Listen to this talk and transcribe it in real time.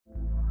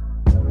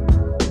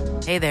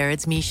Hey there,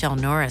 it's Michelle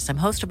Norris. I'm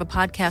host of a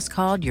podcast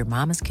called Your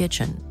Mama's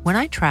Kitchen. When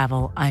I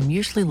travel, I'm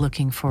usually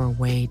looking for a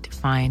way to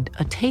find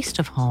a taste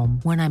of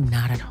home when I'm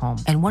not at home.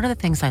 And one of the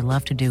things I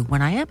love to do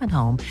when I am at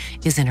home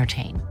is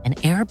entertain. And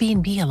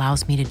Airbnb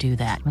allows me to do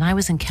that. When I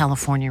was in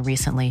California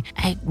recently,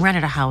 I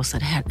rented a house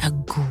that had a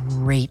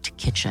great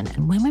kitchen.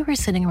 And when we were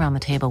sitting around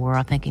the table, we were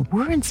all thinking,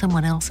 we're in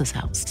someone else's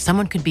house.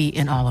 Someone could be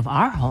in all of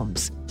our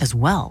homes as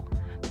well.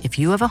 If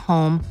you have a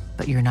home,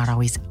 but you're not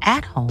always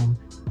at home,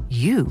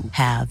 you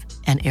have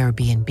an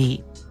Airbnb.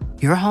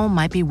 Your home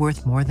might be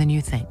worth more than you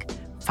think.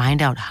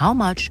 Find out how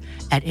much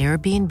at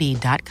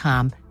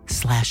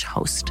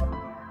airbnb.com/host.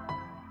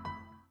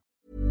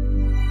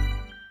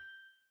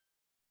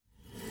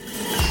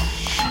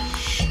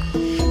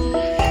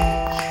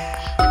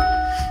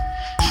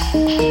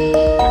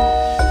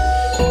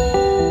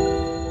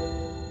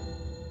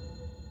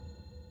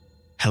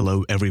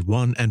 Hello,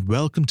 everyone, and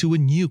welcome to a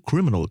new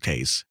criminal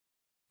case.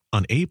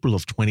 On April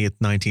of 20th,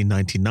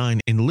 1999,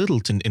 in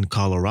Littleton in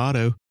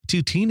Colorado,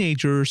 two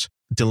teenagers,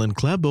 Dylan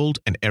Klebold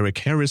and Eric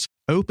Harris,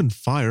 opened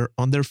fire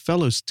on their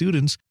fellow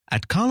students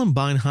at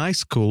Columbine High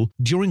School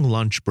during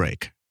lunch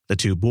break. The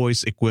two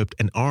boys, equipped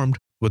and armed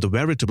with a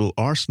veritable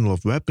arsenal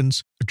of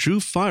weapons, drew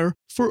fire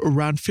for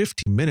around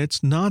 50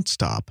 minutes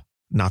nonstop,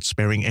 not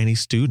sparing any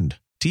student,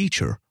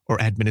 teacher, or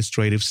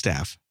administrative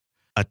staff.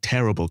 A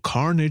terrible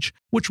carnage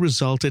which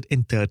resulted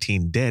in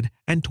 13 dead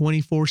and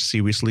 24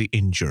 seriously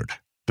injured,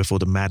 before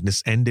the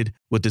madness ended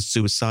with the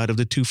suicide of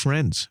the two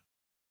friends.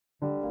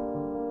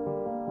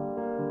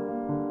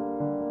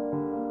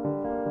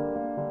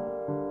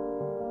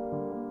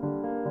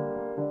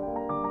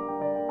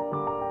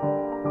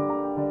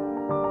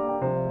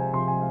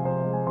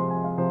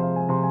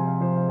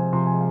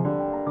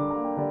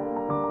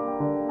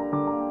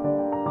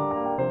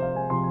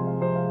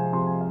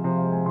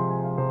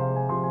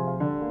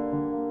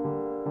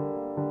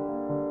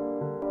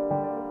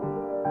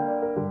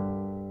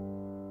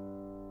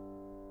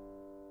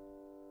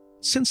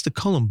 Since the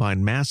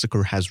Columbine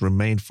massacre has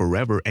remained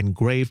forever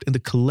engraved in the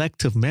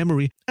collective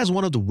memory as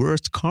one of the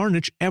worst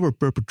carnage ever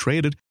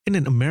perpetrated in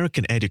an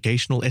American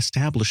educational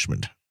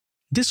establishment.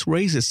 This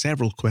raises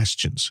several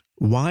questions.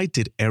 Why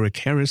did Eric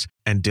Harris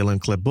and Dylan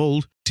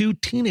Klebold, two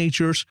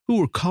teenagers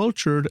who were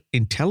cultured,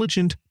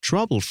 intelligent,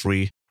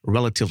 trouble-free,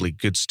 relatively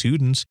good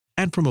students,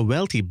 and from a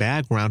wealthy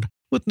background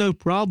with no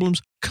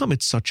problems,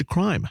 commit such a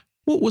crime?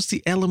 What was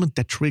the element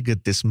that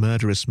triggered this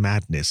murderous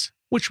madness,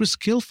 which was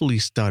skillfully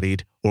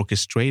studied,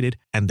 orchestrated,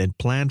 and then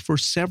planned for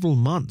several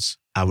months,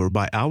 hour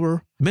by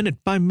hour,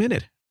 minute by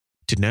minute?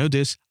 To know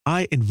this,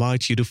 I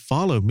invite you to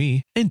follow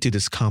me into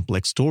this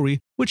complex story,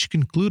 which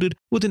concluded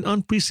with an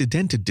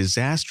unprecedented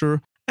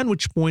disaster and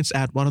which points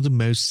at one of the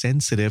most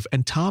sensitive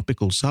and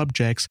topical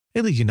subjects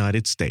in the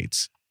United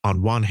States.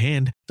 On one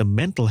hand, the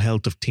mental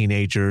health of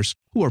teenagers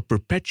who are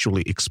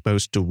perpetually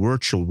exposed to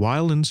virtual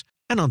violence,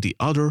 and on the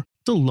other,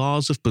 the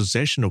laws of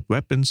possession of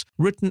weapons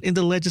written in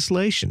the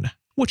legislation,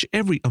 which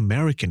every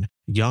American,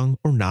 young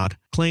or not,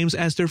 claims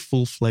as their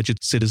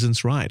full-fledged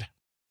citizen's right.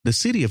 The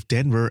city of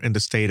Denver in the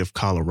state of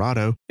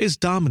Colorado is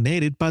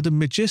dominated by the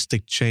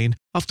majestic chain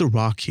of the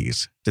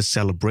Rockies, the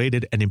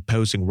celebrated and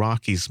imposing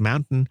Rockies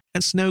mountain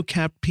and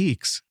snow-capped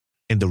peaks.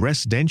 In the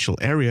residential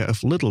area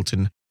of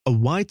Littleton, a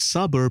white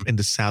suburb in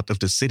the south of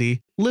the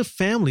city, live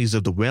families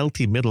of the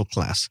wealthy middle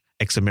class,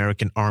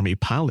 ex-American Army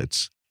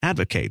pilots,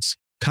 advocates,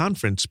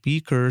 conference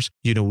speakers,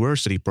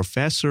 university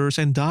professors,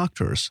 and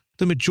doctors.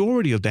 The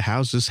majority of the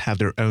houses have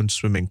their own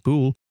swimming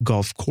pool,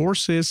 golf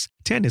courses,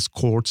 tennis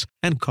courts,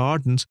 and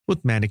gardens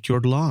with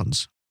manicured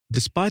lawns.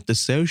 Despite the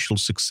social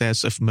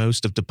success of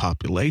most of the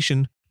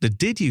population, the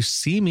Did You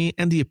See Me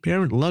and the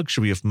apparent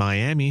luxury of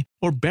Miami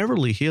or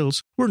Beverly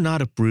Hills were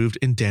not approved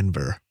in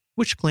Denver,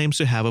 which claims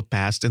to have a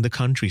past in the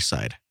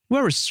countryside,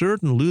 where a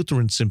certain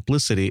Lutheran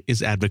simplicity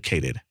is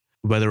advocated,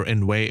 whether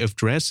in way of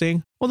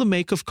dressing or the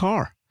make of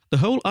car. The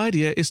whole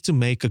idea is to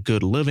make a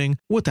good living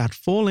without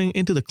falling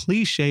into the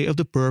cliché of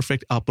the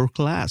perfect upper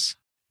class.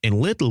 In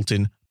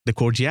Littleton, the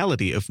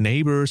cordiality of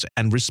neighbors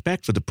and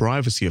respect for the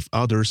privacy of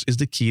others is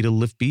the key to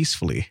live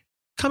peacefully.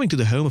 Coming to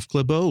the home of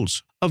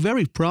Klebolds, a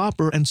very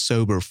proper and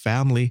sober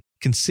family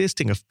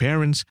consisting of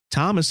parents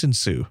Thomas and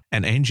Sue,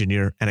 an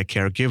engineer and a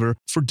caregiver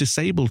for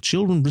disabled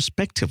children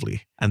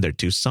respectively, and their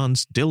two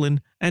sons Dylan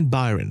and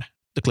Byron.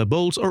 The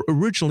Klebolds are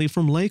originally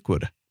from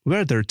Lakewood,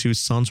 where their two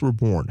sons were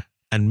born,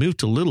 and moved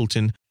to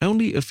Littleton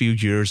only a few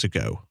years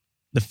ago.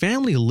 The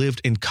family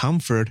lived in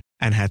comfort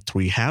and had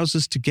 3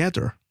 houses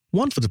together,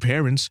 one for the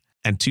parents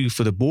and 2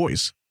 for the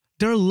boys.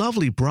 Their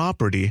lovely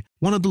property,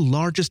 one of the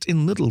largest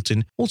in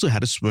Littleton, also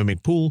had a swimming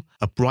pool,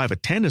 a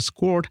private tennis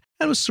court,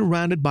 and was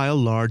surrounded by a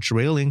large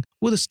railing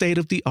with a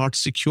state-of-the-art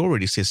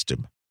security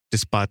system.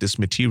 Despite this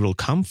material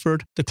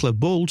comfort, the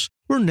Klebolds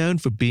were known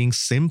for being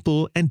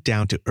simple and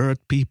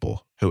down-to-earth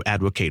people who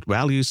advocate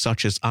values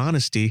such as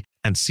honesty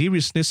and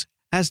seriousness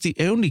as the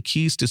only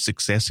keys to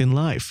success in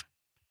life.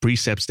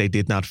 Precepts they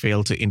did not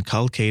fail to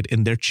inculcate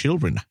in their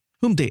children,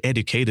 whom they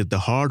educated the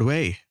hard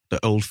way,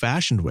 the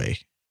old-fashioned way,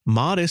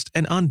 modest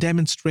and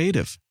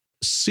undemonstrative,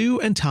 Sue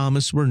and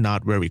Thomas were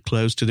not very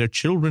close to their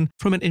children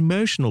from an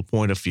emotional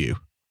point of view,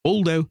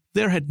 although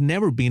there had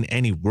never been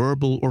any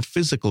verbal or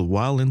physical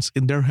violence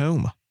in their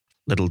home.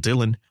 Little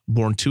Dylan,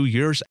 born 2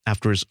 years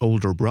after his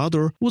older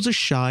brother, was a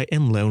shy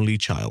and lonely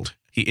child.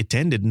 He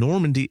attended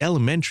Normandy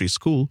Elementary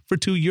School for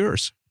 2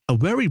 years. A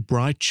very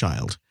bright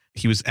child,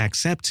 he was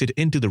accepted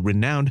into the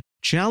renowned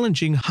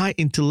Challenging High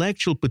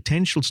Intellectual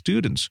Potential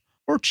Students,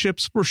 or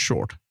CHIPS for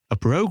short, a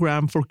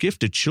program for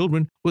gifted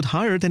children with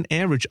higher than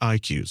average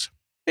IQs.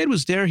 It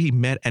was there he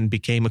met and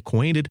became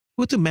acquainted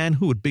with the man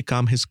who would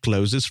become his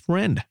closest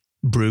friend,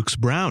 Brooks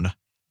Brown.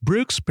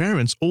 Brooks'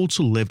 parents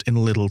also lived in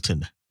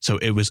Littleton, so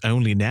it was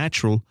only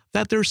natural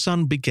that their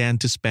son began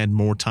to spend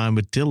more time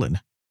with Dylan,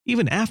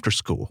 even after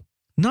school.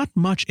 Not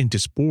much into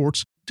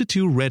sports, the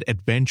two read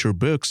adventure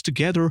books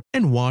together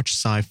and watched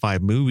sci-fi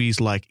movies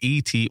like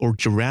E.T. or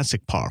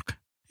Jurassic Park.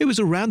 It was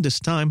around this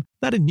time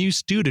that a new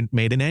student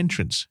made an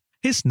entrance.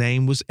 His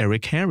name was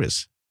Eric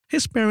Harris.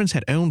 His parents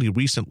had only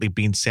recently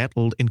been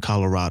settled in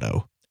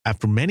Colorado.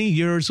 After many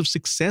years of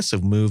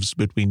successive moves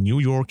between New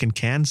York and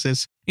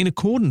Kansas, in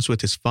accordance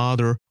with his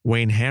father,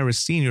 Wayne Harris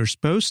Sr.'s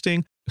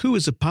posting, who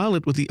is a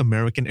pilot with the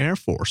American Air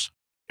Force,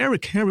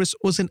 Eric Harris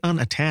was an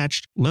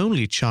unattached,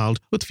 lonely child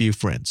with few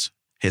friends.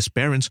 His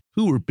parents,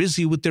 who were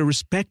busy with their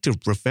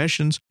respective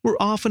professions, were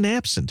often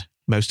absent.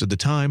 Most of the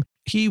time,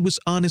 he was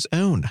on his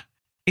own.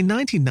 In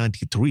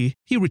 1993,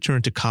 he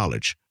returned to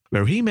college,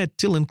 where he met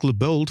Dylan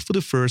Klebold for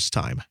the first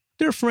time.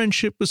 Their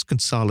friendship was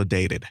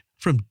consolidated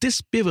from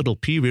this pivotal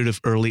period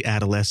of early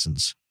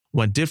adolescence.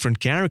 When different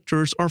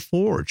characters are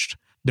forged,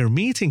 their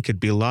meeting could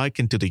be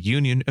likened to the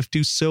union of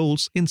two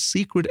souls in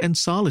secret and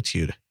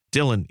solitude.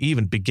 Dylan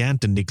even began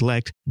to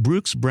neglect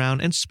Brooks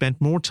Brown and spent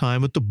more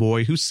time with the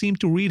boy who seemed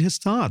to read his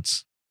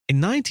thoughts. In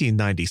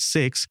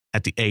 1996,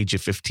 at the age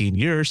of 15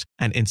 years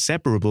and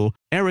inseparable,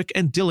 Eric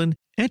and Dylan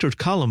entered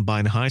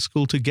Columbine High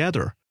School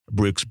together.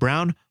 Brooks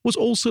Brown was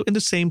also in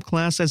the same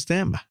class as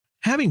them.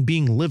 Having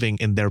been living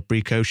in their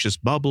precocious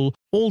bubble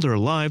all their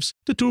lives,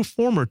 the two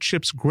former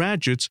CHIPS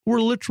graduates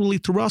were literally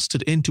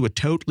thrusted into a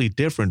totally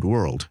different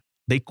world.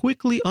 They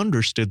quickly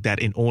understood that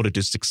in order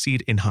to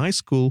succeed in high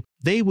school,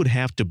 they would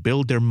have to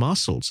build their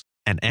muscles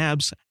and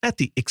abs at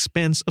the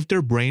expense of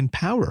their brain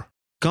power.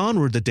 Gone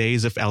were the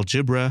days of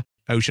algebra,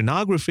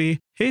 oceanography,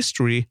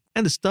 history,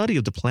 and the study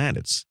of the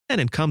planets, and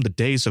in come the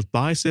days of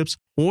biceps,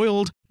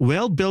 oiled,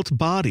 well-built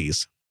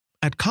bodies.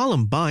 At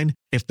Columbine,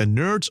 if the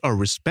nerds are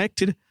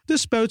respected, the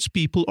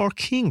spokespeople are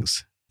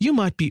kings. You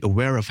might be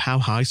aware of how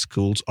high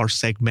schools are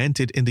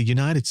segmented in the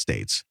United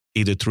States,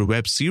 either through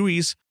web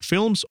series,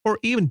 films, or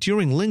even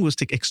during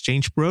linguistic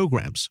exchange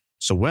programs.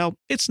 So, well,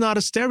 it's not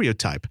a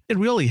stereotype. It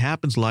really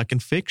happens like in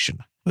fiction,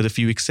 with a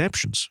few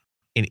exceptions.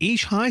 In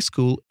each high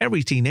school,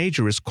 every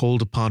teenager is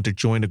called upon to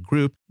join a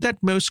group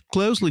that most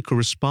closely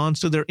corresponds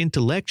to their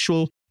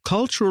intellectual,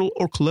 cultural,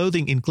 or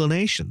clothing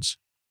inclinations.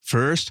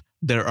 First,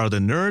 there are the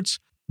nerds,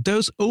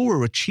 those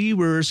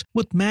overachievers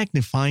with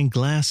magnifying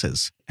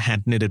glasses,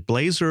 hand-knitted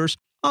blazers,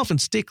 often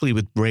stickly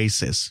with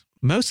braces,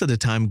 most of the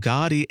time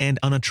gaudy and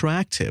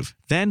unattractive.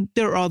 Then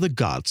there are the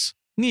goths,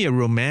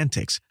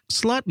 neo-romantics,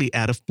 slightly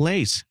out of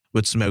place,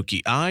 with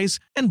smoky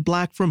eyes and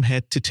black from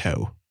head to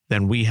toe.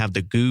 Then we have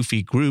the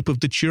goofy group of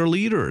the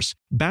cheerleaders,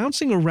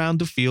 bouncing around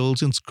the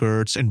fields in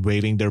skirts and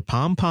waving their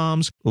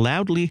pom-poms,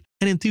 loudly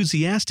and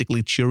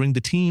enthusiastically cheering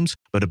the teams.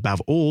 But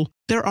above all,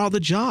 there are the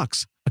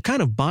jocks, a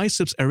kind of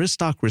biceps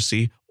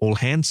aristocracy, all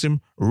handsome,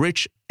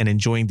 rich, and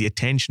enjoying the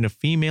attention of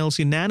females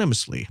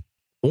unanimously.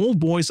 All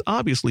boys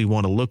obviously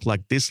want to look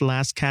like this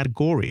last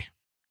category.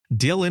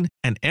 Dylan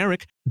and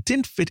Eric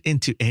didn't fit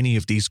into any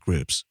of these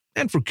groups,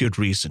 and for good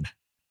reason.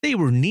 They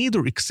were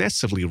neither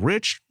excessively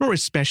rich nor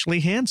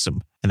especially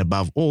handsome, and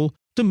above all,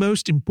 the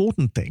most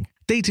important thing,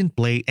 they didn't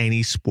play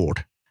any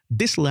sport.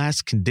 This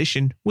last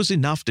condition was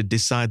enough to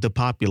decide the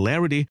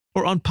popularity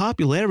or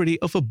unpopularity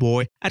of a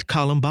boy at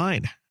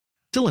Columbine.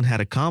 Dylan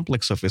had a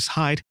complex of his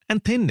height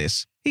and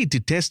thinness. He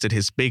detested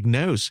his big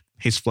nose,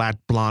 his flat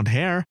blonde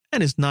hair,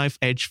 and his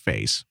knife-edge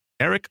face.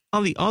 Eric,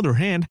 on the other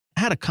hand,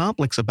 had a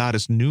complex about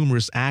his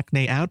numerous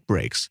acne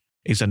outbreaks,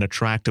 his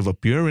unattractive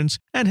appearance,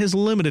 and his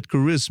limited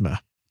charisma.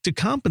 To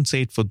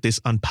compensate for this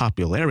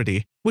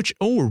unpopularity, which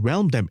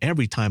overwhelmed them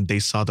every time they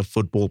saw the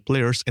football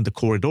players in the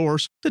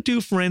corridors, the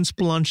two friends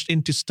plunged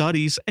into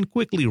studies and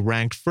quickly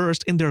ranked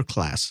first in their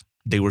class.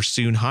 They were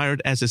soon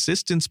hired as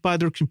assistants by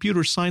their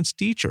computer science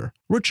teacher,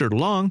 Richard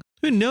Long,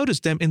 who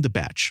noticed them in the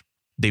batch.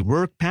 They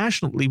worked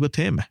passionately with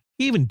him,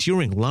 even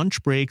during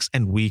lunch breaks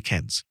and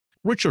weekends.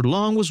 Richard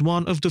Long was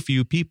one of the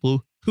few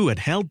people who had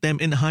held them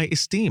in high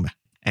esteem,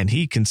 and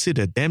he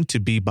considered them to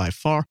be by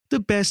far the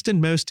best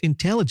and most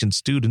intelligent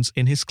students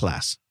in his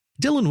class.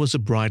 Dylan was a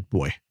bright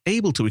boy,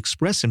 able to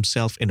express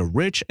himself in a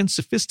rich and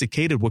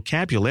sophisticated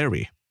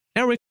vocabulary.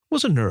 Eric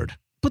was a nerd,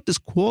 but this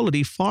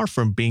quality, far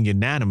from being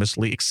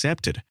unanimously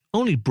accepted,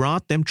 only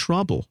brought them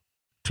trouble.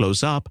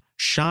 Close up,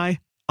 shy,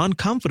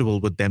 uncomfortable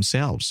with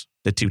themselves,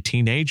 the two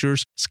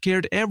teenagers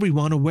scared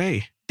everyone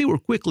away. They were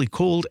quickly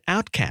called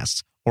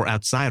outcasts or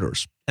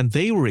outsiders, and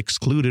they were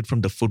excluded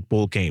from the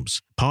football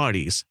games,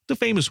 parties, the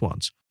famous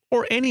ones,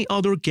 or any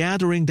other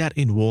gathering that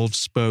involved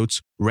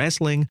sports,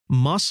 wrestling,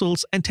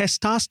 muscles, and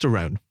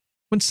testosterone.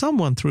 When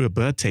someone threw a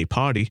birthday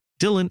party,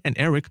 Dylan and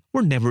Eric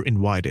were never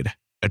invited.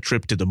 A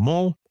trip to the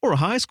mall or a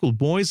high school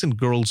boys and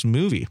girls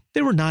movie,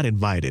 they were not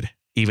invited.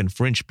 Even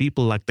fringe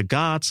people like the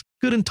gods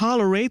couldn't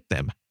tolerate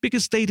them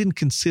because they didn't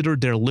consider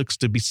their looks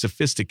to be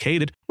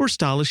sophisticated or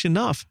stylish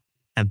enough.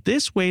 And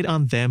this weighed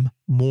on them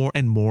more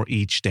and more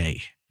each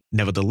day.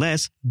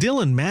 Nevertheless,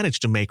 Dylan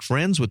managed to make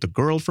friends with a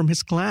girl from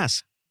his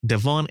class,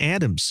 Devon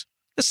Adams,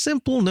 a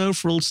simple,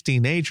 no-frills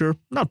teenager,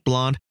 not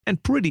blonde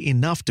and pretty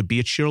enough to be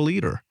a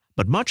cheerleader,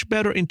 but much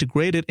better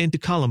integrated into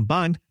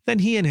Columbine than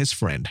he and his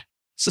friend.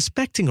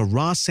 Suspecting a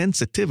raw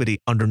sensitivity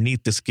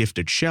underneath this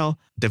gifted shell,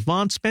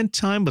 Devon spent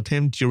time with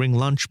him during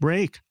lunch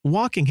break,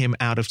 walking him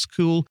out of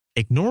school,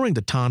 ignoring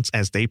the taunts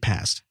as they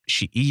passed.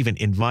 She even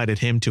invited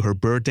him to her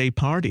birthday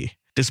party.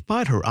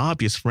 Despite her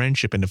obvious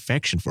friendship and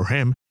affection for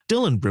him,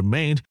 Dylan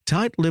remained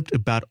tight-lipped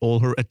about all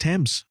her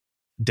attempts.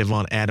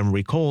 Devon Adams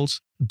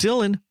recalls,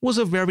 Dylan was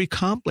a very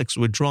complex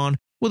withdrawn,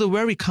 with a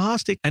very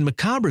caustic and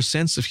macabre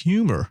sense of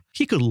humor.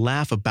 He could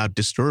laugh about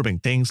disturbing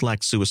things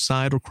like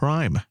suicide or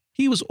crime.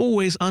 He was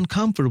always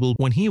uncomfortable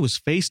when he was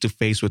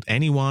face-to-face with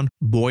anyone,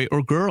 boy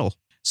or girl.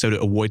 So to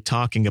avoid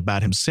talking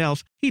about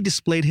himself, he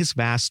displayed his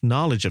vast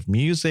knowledge of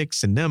music,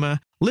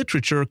 cinema,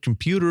 literature,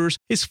 computers,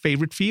 his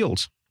favorite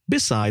fields.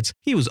 Besides,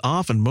 he was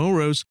often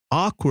morose,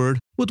 awkward,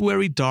 with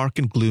very dark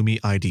and gloomy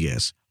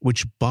ideas,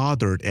 which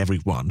bothered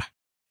everyone.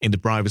 In the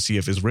privacy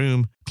of his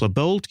room,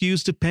 Klebold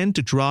used a pen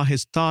to draw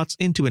his thoughts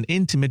into an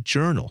intimate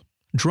journal,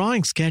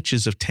 drawing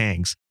sketches of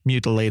tanks,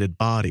 mutilated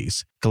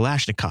bodies,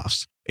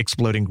 Kalashnikovs,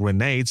 exploding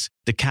grenades,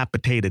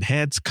 decapitated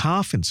heads,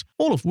 coffins,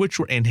 all of which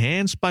were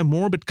enhanced by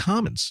morbid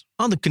comments.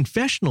 On the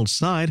confessional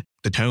side,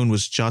 the tone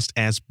was just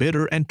as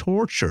bitter and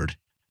tortured.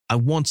 I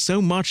want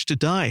so much to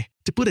die,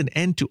 to put an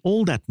end to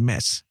all that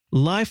mess.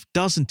 Life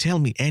doesn't tell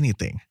me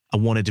anything. I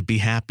wanted to be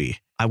happy.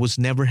 I was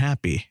never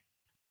happy.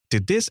 To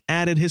this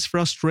added his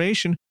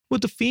frustration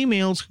with the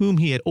females whom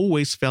he had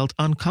always felt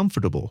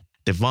uncomfortable.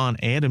 Devon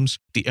Adams,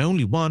 the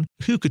only one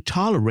who could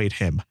tolerate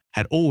him,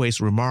 had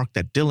always remarked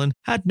that Dylan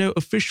had no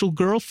official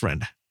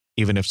girlfriend,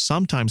 even if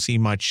sometimes he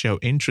might show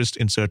interest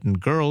in certain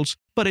girls,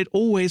 but it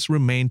always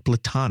remained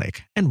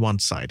platonic and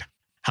one-sided.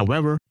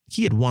 However,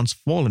 he had once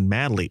fallen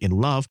madly in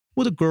love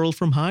with a girl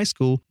from high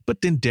school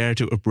but didn't dare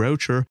to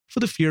approach her for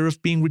the fear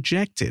of being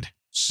rejected.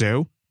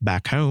 So,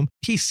 back home,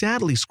 he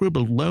sadly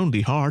scribbled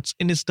lonely hearts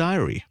in his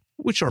diary,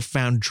 which are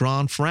found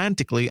drawn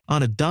frantically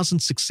on a dozen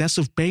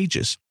successive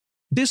pages.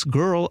 This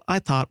girl I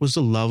thought was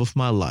the love of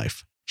my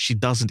life. She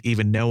doesn't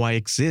even know I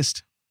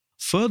exist.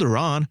 Further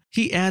on,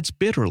 he adds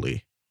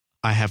bitterly,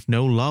 I have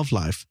no love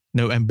life,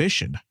 no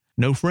ambition,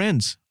 no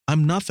friends.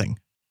 I'm nothing.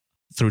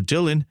 Through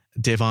Dylan,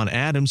 Devon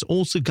Adams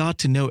also got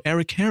to know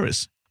Eric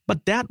Harris,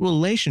 but that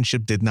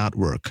relationship did not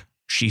work.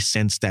 She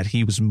sensed that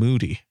he was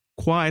moody,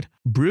 quiet,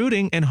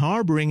 brooding, and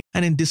harboring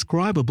an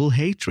indescribable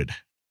hatred.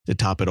 To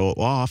top it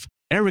all off,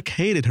 Eric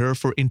hated her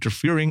for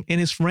interfering in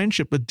his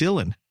friendship with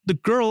Dylan. The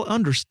girl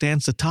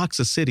understands the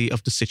toxicity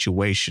of the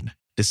situation,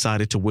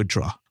 decided to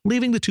withdraw,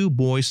 leaving the two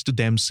boys to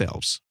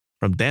themselves.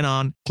 From then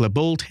on,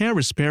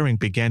 Klebold-Harris pairing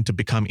began to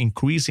become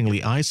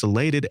increasingly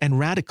isolated and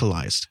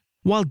radicalized.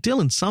 While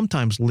Dylan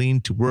sometimes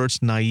leaned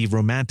towards naive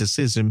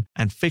romanticism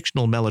and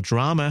fictional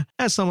melodrama,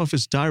 as some of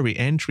his diary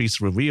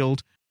entries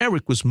revealed,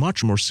 Eric was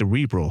much more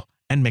cerebral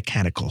and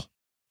mechanical.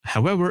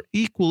 However,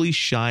 equally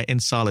shy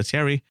and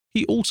solitary,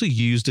 he also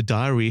used the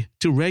diary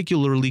to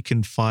regularly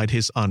confide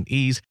his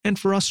unease and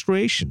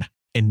frustration.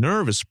 In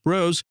nervous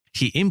prose,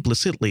 he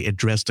implicitly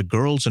addressed the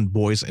girls and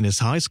boys in his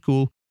high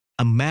school,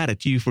 I'm mad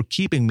at you for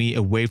keeping me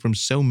away from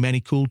so many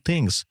cool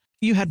things.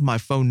 You had my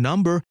phone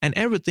number and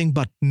everything,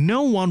 but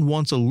no one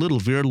wants a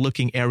little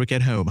weird-looking Eric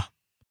at home.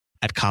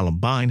 At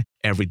Columbine,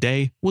 every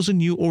day was a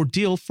new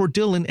ordeal for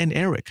Dylan and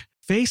Eric,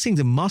 facing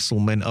the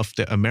musclemen of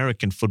the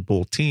American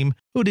football team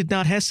who did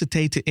not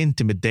hesitate to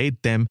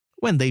intimidate them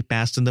when they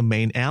passed in the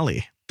main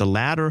alley. The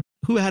latter,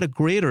 who had a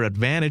greater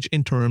advantage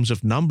in terms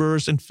of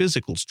numbers and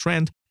physical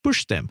strength,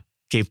 pushed them,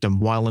 gave them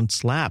violent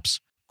slaps,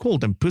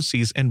 called them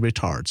pussies and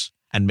retards,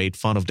 and made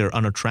fun of their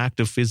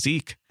unattractive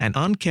physique and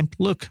unkempt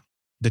look.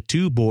 The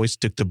two boys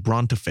took the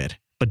brunt of it,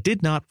 but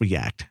did not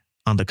react.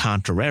 On the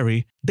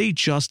contrary, they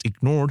just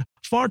ignored,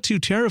 far too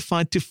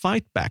terrified to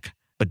fight back.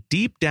 But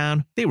deep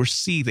down, they were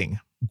seething,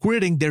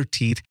 gritting their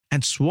teeth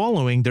and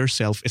swallowing their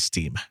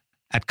self-esteem.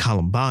 At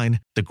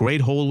Columbine, the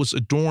Great Hall was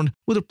adorned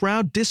with a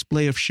proud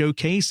display of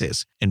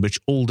showcases in which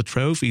all the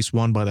trophies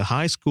won by the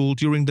high school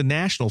during the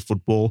national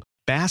football,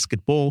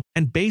 basketball,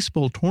 and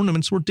baseball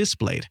tournaments were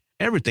displayed.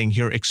 Everything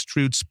here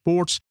extrudes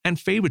sports and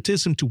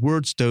favoritism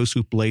towards those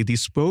who play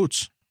these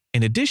sports.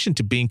 In addition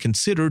to being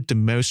considered the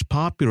most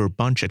popular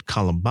bunch at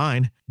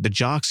Columbine, the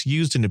jocks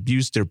used and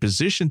abused their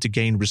position to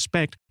gain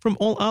respect from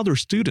all other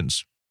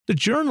students. The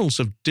journals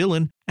of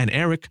Dylan and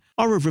Eric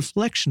are a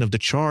reflection of the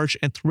charged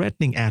and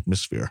threatening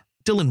atmosphere.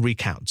 Dylan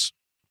recounts,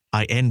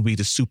 I envy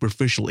the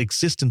superficial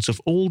existence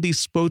of all these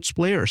sports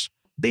players.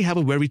 They have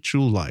a very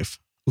true life.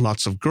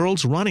 Lots of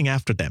girls running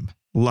after them.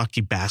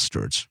 Lucky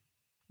bastards.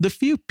 The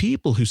few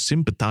people who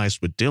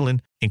sympathized with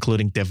Dylan,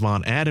 including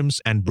Devon Adams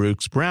and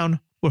Brooks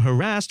Brown, were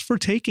harassed for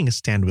taking a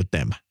stand with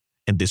them.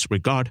 In this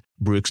regard,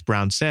 Brooks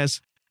Brown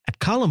says, "At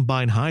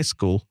Columbine High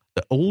School,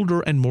 the older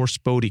and more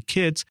sporty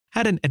kids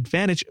had an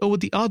advantage over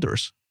the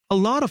others. A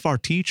lot of our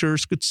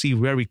teachers could see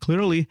very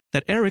clearly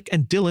that Eric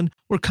and Dylan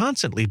were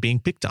constantly being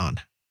picked on.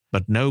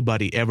 But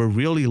nobody ever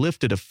really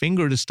lifted a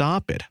finger to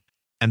stop it.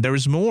 And there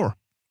is more.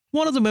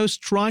 One of the most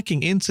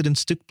striking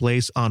incidents took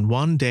place on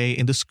one day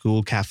in the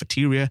school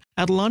cafeteria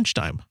at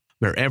lunchtime,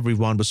 where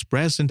everyone was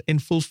present in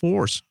full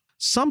force.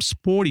 Some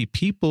sporty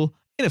people,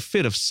 in a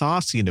fit of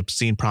saucy and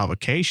obscene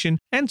provocation,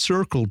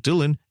 encircled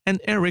Dylan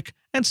and Eric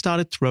and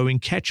started throwing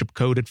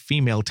ketchup-coated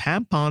female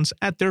tampons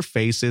at their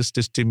faces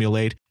to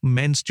stimulate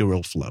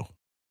menstrual flow.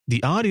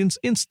 The audience,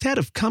 instead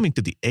of coming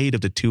to the aid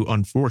of the two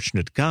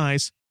unfortunate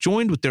guys,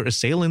 joined with their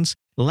assailants,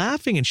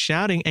 laughing and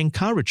shouting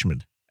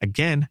encouragement.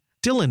 Again,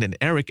 Dylan and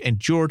Eric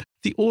endured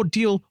the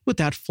ordeal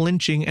without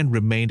flinching and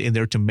remained in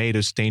their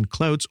tomato-stained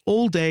clothes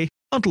all day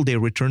until they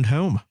returned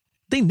home.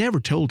 They never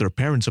told their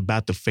parents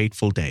about the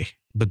fateful day,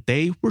 but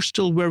they were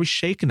still very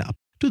shaken up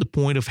to the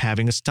point of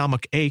having a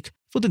stomach ache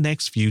for the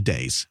next few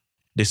days.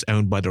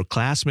 Disowned by their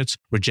classmates,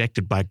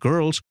 rejected by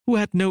girls who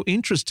had no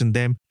interest in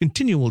them,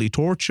 continually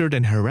tortured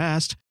and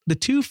harassed, the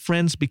two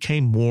friends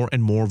became more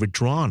and more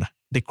withdrawn.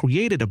 They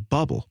created a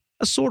bubble,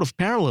 a sort of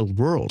parallel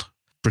world,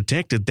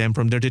 protected them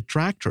from their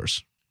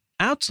detractors.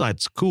 Outside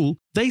school,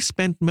 they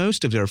spent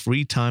most of their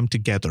free time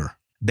together.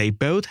 They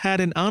both had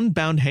an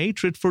unbound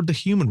hatred for the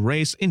human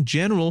race in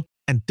general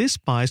and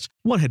despised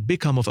what had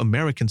become of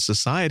American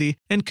society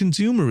and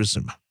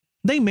consumerism.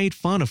 They made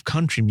fun of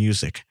country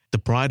music, the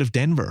pride of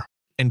Denver,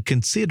 and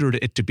considered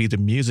it to be the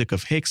music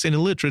of hicks and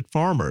illiterate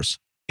farmers.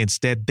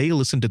 Instead, they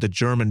listened to the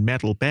German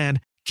metal band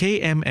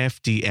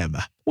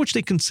KMFDM, which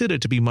they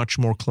considered to be much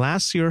more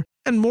classier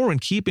and more in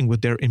keeping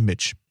with their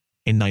image.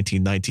 In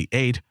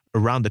 1998,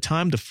 around the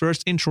time the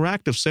first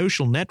interactive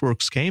social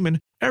networks came in,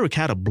 Eric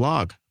had a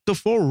blog, the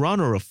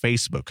forerunner of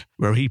Facebook,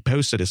 where he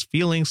posted his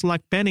feelings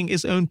like penning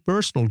his own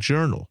personal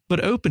journal,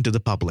 but open to the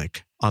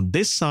public. On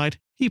this site,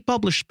 he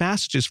published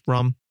passages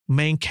from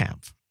Mein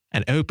Kampf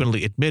and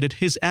openly admitted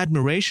his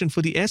admiration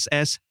for the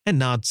SS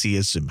and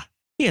Nazism.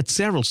 He had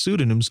several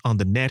pseudonyms on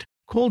the net,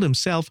 called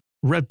himself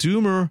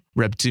Rebdoomer,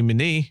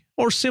 Rebdumini,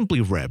 or simply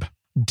Reb.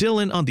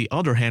 Dylan, on the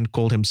other hand,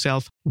 called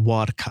himself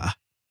Vodka.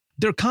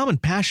 Their common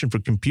passion for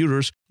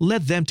computers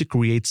led them to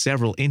create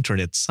several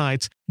internet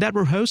sites that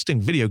were hosting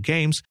video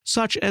games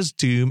such as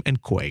Doom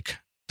and Quake,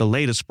 the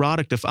latest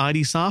product of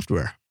ID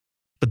Software.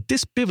 But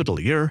this pivotal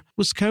year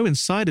was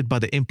coincided by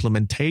the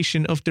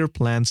implementation of their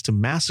plans to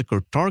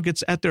massacre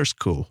targets at their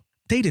school.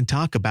 They didn't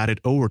talk about it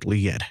overtly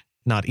yet,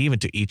 not even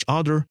to each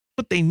other,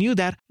 but they knew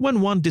that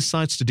when one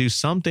decides to do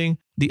something,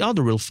 the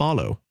other will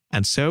follow,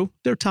 and so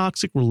their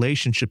toxic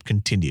relationship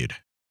continued.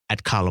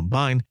 At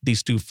Columbine,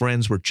 these two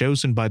friends were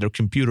chosen by their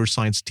computer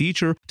science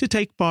teacher to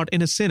take part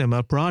in a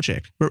cinema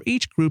project, where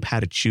each group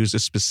had to choose a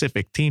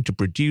specific team to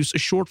produce a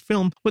short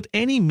film with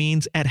any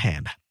means at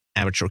hand.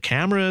 Amateur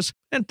cameras,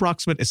 and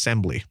proximate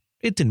assembly.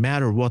 It didn't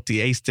matter what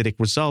the aesthetic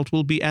result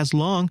will be as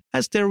long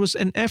as there was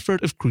an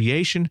effort of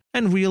creation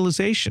and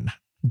realization.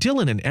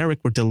 Dylan and Eric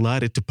were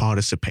delighted to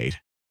participate.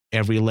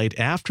 Every late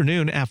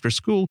afternoon after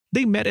school,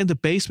 they met in the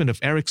basement of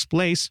Eric's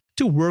place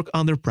to work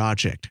on their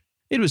project.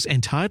 It was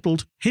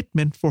entitled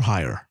Hitman for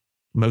Hire.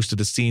 Most of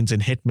the scenes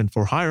in Hitman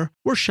for Hire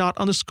were shot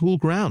on the school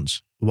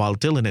grounds. While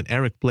Dylan and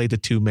Eric played the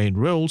two main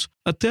roles,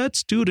 a third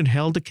student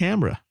held the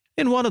camera.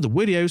 In one of the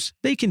videos,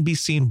 they can be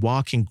seen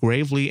walking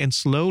gravely and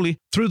slowly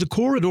through the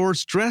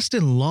corridors dressed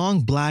in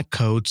long black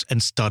coats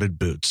and studded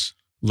boots.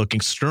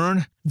 Looking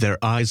stern, their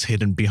eyes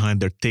hidden behind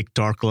their thick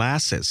dark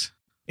glasses.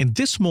 In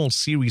this small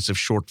series of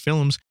short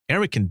films,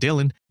 Eric and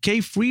Dylan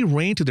gave free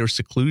rein to their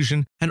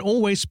seclusion and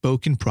always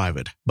spoke in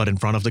private, but in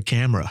front of the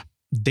camera.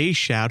 They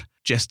shout,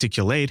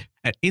 gesticulate,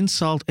 and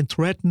insult and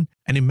threaten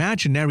an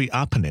imaginary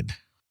opponent.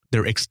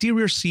 Their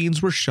exterior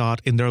scenes were shot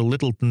in their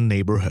Littleton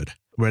neighborhood,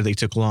 where they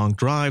took long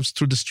drives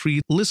through the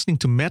street listening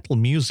to metal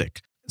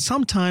music.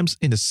 Sometimes,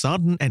 in a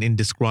sudden and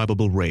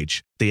indescribable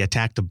rage, they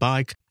attacked a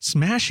bike,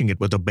 smashing it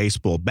with a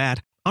baseball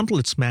bat until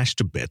it smashed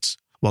to bits,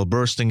 while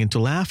bursting into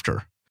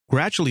laughter.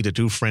 Gradually, the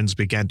two friends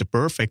began to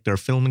perfect their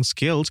filming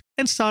skills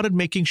and started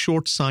making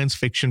short science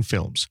fiction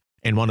films.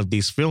 In one of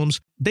these films,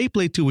 they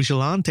play two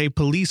vigilante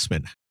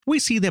policemen. We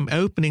see them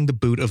opening the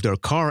boot of their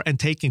car and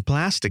taking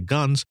plastic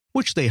guns,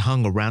 which they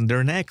hung around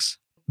their necks.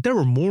 There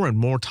were more and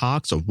more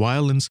talks of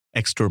violence,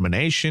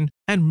 extermination,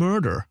 and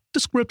murder. The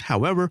script,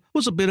 however,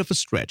 was a bit of a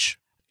stretch.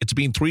 It's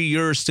been 3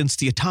 years since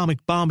the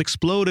atomic bomb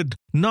exploded,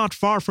 not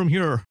far from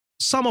here.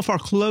 Some of our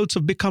clothes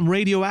have become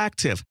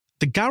radioactive.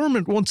 The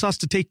government wants us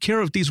to take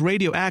care of these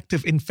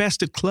radioactive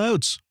infested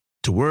clothes.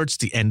 Towards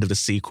the end of the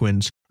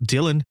sequence,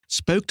 Dylan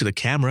spoke to the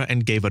camera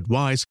and gave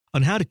advice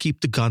on how to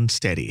keep the gun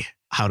steady,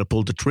 how to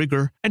pull the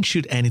trigger, and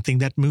shoot anything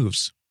that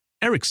moves.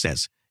 Eric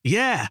says,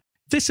 "Yeah,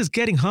 this is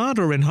getting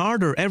harder and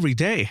harder every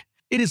day.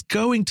 It is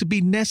going to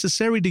be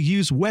necessary to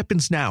use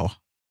weapons now."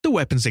 The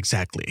weapons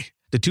exactly.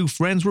 The two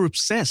friends were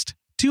obsessed.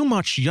 too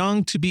much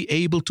young to be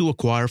able to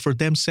acquire for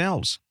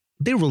themselves.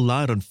 They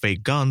relied on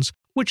fake guns,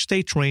 which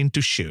they trained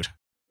to shoot.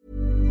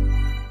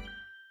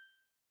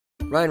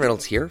 Ryan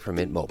Reynolds here from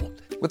Mint Mobile.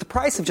 With the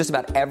price of just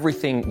about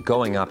everything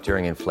going up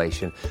during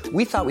inflation,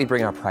 we thought we'd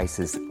bring our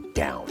prices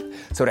down.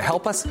 So to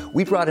help us,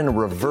 we brought in a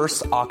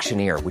reverse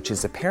auctioneer, which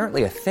is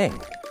apparently a thing.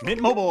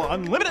 Mint Mobile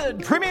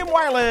Unlimited Premium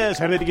Wireless.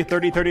 How to get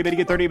 30, 30, bit to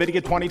get 30, bit to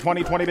get 20,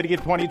 20, 20, bit to get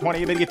 20,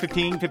 20, bit to get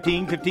 15,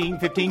 15, 15,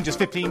 15, just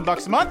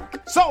 $15 a month?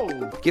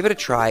 Sold! Give it a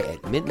try at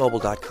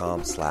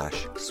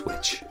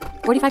mintmobile.com/switch.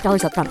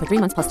 $45 up front for 3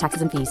 months plus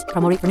taxes and fees.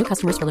 Promo rate for new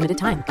customers for limited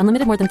time.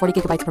 Unlimited more than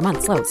 40 gigabytes per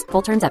month. Slows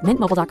full terms at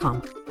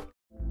mintmobile.com.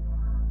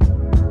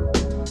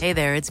 Hey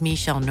there, it's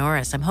Michelle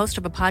Norris. I'm host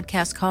of a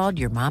podcast called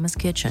Your Mama's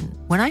Kitchen.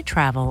 When I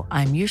travel,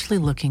 I'm usually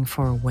looking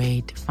for a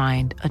way to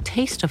find a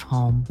taste of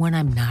home when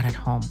I'm not at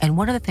home. And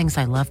one of the things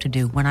I love to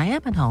do when I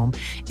am at home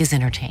is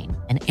entertain.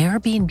 And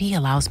Airbnb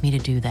allows me to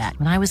do that.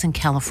 When I was in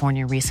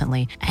California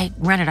recently, I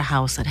rented a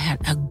house that had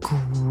a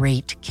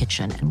great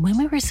kitchen. And when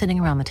we were sitting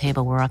around the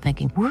table, we're all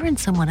thinking, we're in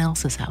someone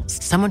else's house.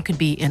 Someone could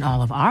be in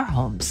all of our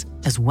homes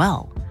as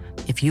well.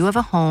 If you have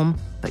a home,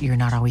 but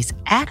you're not always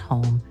at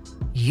home,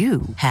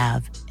 you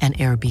have an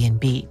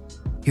Airbnb.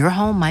 Your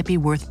home might be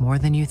worth more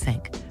than you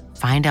think.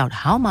 Find out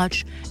how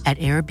much at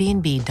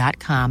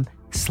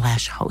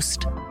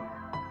airbnb.com/host.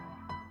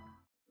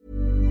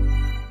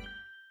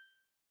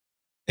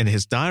 In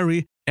his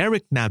diary,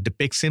 Eric now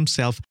depicts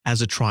himself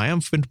as a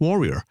triumphant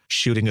warrior,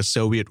 shooting a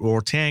Soviet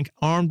war tank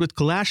armed with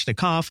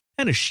Kalashnikov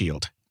and a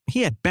shield.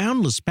 He had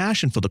boundless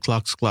passion for the Ku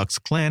Klux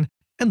Klan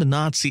and the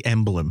Nazi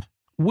emblem,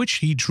 which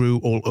he drew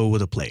all over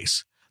the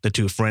place. The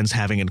two friends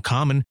having in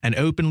common an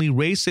openly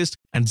racist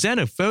and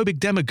xenophobic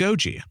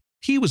demagogy.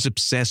 He was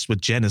obsessed with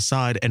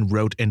genocide and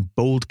wrote in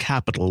bold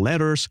capital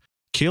letters,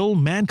 "Kill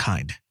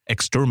mankind,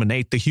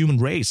 exterminate the human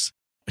race."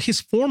 His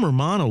former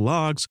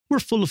monologues were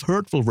full of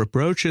hurtful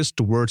reproaches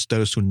towards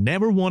those who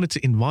never wanted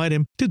to invite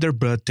him to their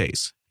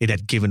birthdays. It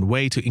had given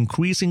way to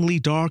increasingly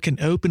dark and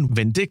open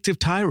vindictive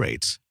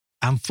tirades.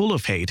 "I'm full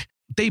of hate.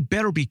 They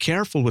better be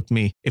careful with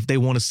me if they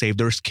want to save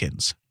their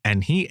skins."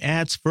 And he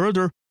adds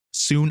further,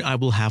 "Soon I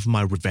will have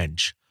my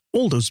revenge.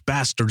 All those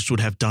bastards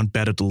would have done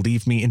better to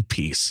leave me in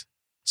peace."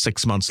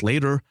 6 months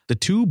later, the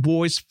two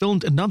boys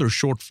filmed another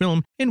short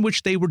film in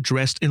which they were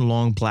dressed in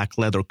long black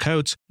leather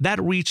coats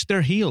that reached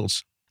their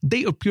heels.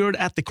 They appeared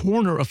at the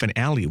corner of an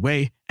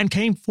alleyway and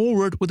came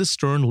forward with a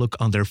stern look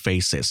on their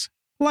faces,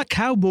 like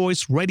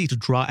cowboys ready to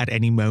draw at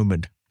any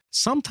moment.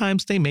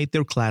 Sometimes they made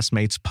their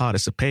classmates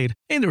participate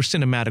in their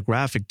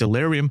cinematographic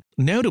delirium,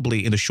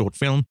 notably in the short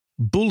film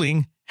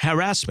Bullying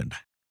Harassment.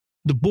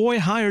 The boy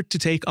hired to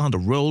take on the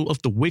role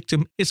of the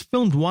victim is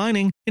filmed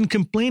whining and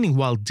complaining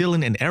while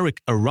Dylan and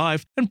Eric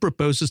arrive and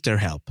proposes their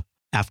help.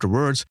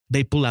 Afterwards,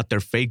 they pull out their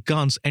fake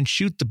guns and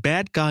shoot the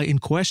bad guy in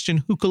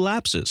question, who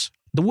collapses.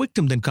 The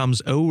victim then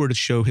comes over to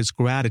show his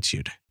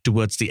gratitude.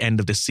 Towards the end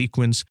of the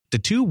sequence, the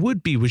two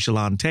would-be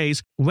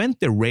vigilantes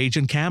vent their rage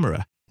on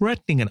camera,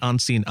 threatening an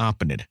unseen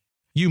opponent.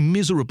 "You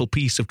miserable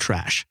piece of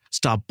trash.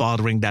 Stop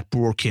bothering that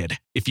poor kid.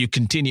 If you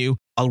continue,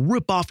 I'll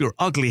rip off your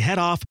ugly head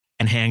off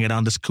and hang it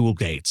on the school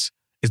gates.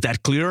 Is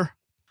that clear?"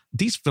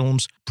 These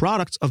films,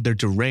 products of their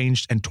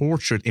deranged and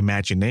tortured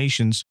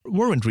imaginations,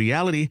 were in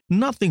reality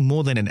nothing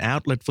more than an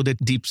outlet for their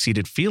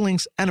deep-seated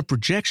feelings and a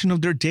projection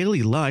of their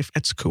daily life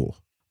at school.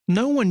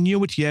 No one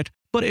knew it yet,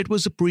 but it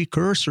was a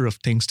precursor of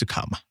things to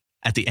come.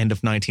 At the end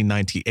of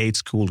 1998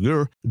 school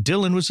year,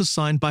 Dylan was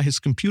assigned by his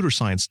computer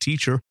science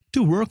teacher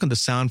to work on the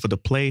sound for the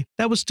play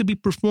that was to be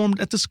performed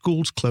at the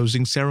school's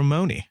closing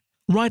ceremony,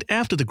 right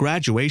after the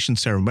graduation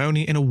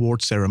ceremony and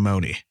award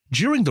ceremony.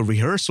 During the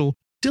rehearsal,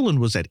 Dylan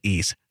was at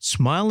ease,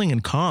 smiling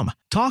and calm,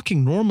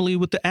 talking normally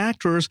with the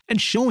actors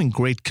and showing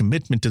great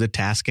commitment to the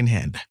task in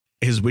hand.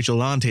 His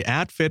vigilante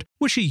outfit,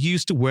 which he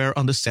used to wear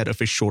on the set of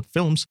his short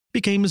films,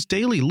 became his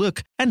daily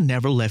look and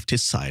never left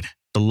his side.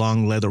 The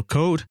long leather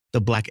coat,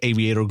 the black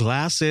aviator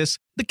glasses,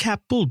 the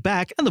cap pulled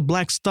back, and the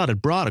black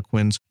studded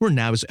brodequins were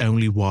now his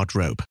only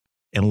wardrobe.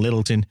 In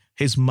Littleton,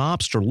 his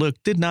mobster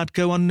look did not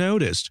go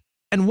unnoticed.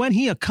 And when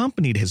he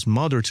accompanied his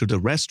mother to the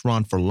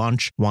restaurant for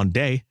lunch one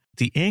day,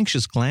 the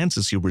anxious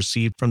glances he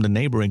received from the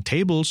neighboring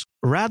tables,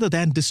 rather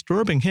than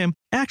disturbing him,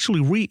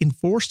 actually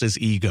reinforced his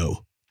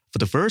ego. For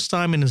the first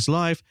time in his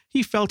life,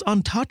 he felt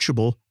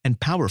untouchable and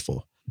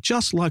powerful,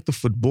 just like the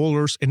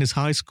footballers in his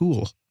high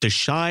school. The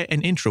shy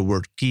and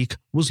introvert geek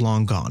was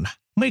long gone.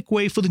 Make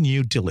way for the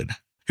new Dylan,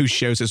 who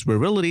shows his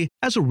virility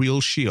as a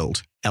real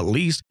shield. At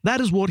least, that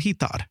is what he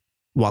thought.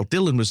 While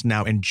Dylan was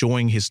now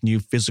enjoying his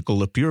new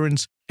physical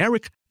appearance,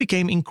 Eric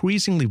became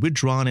increasingly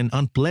withdrawn and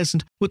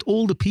unpleasant with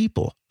all the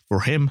people.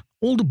 For him,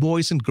 all the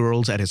boys and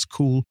girls at his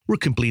school were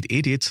complete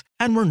idiots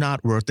and were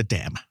not worth a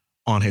damn.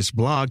 On his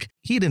blog,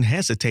 he didn't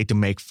hesitate to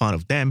make fun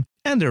of them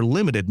and their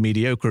limited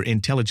mediocre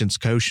intelligence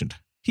quotient.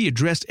 He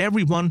addressed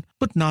everyone,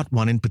 but not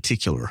one in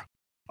particular.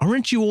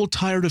 Aren't you all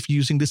tired of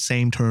using the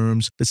same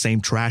terms, the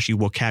same trashy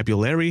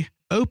vocabulary?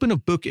 Open a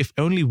book if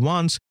only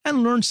once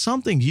and learn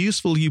something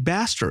useful, you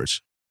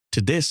bastards.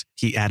 To this,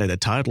 he added a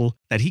title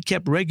that he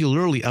kept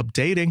regularly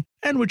updating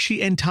and which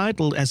he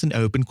entitled as an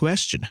open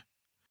question.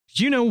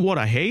 You know what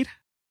I hate?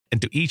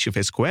 And to each of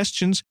his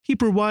questions, he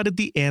provided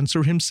the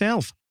answer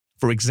himself.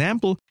 For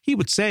example, he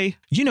would say,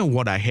 you know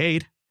what I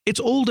hate? It's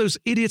all those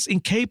idiots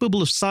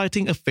incapable of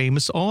citing a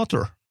famous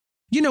author.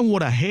 You know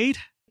what I hate?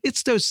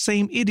 It's those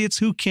same idiots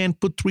who can't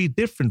put 3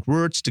 different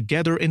words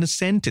together in a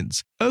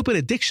sentence. Open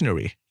a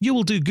dictionary. You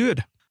will do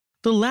good.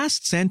 The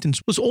last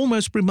sentence was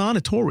almost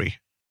premonitory.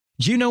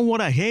 You know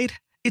what I hate?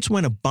 It's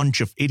when a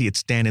bunch of idiots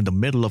stand in the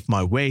middle of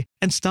my way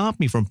and stop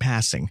me from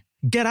passing.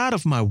 Get out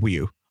of my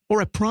view,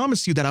 or I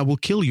promise you that I will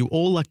kill you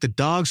all like the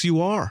dogs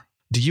you are.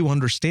 Do you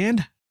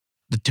understand?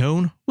 The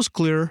tone was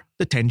clear,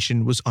 the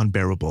tension was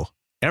unbearable.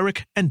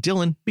 Eric and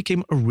Dylan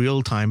became a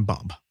real-time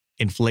bomb,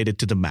 inflated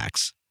to the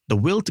max. The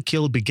will to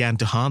kill began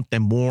to haunt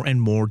them more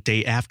and more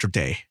day after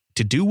day.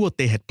 To do what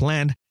they had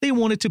planned, they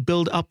wanted to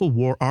build up a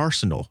war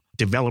arsenal,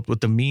 developed with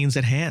the means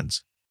at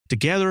hand.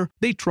 Together,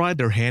 they tried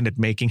their hand at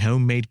making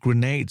homemade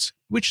grenades,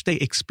 which they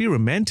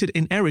experimented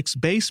in Eric's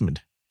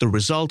basement. The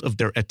result of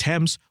their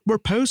attempts were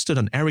posted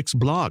on Eric's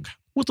blog,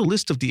 with a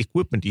list of the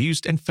equipment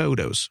used and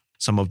photos.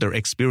 Some of their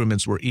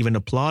experiments were even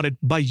applauded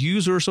by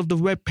users of the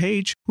web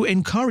page who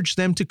encouraged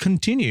them to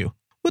continue.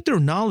 With their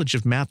knowledge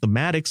of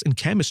mathematics and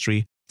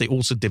chemistry, they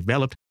also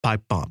developed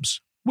pipe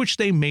bombs, which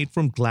they made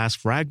from glass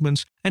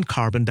fragments and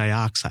carbon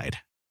dioxide.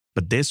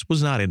 But this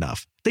was not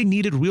enough. They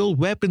needed real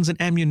weapons and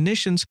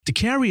ammunition to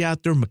carry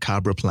out their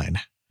macabre plan.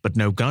 But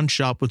no gun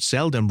shop would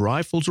sell them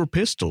rifles or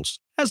pistols,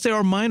 as they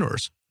are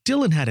minors.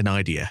 Dylan had an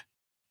idea.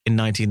 In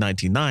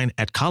 1999,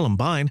 at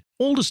Columbine,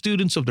 all the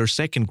students of their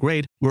second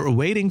grade were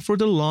awaiting for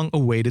the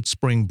long-awaited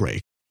spring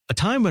break, a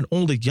time when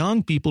all the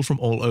young people from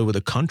all over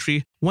the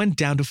country went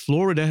down to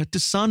Florida to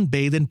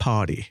sunbathe and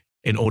party,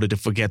 in order to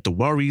forget the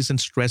worries and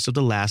stress of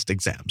the last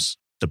exams.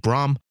 The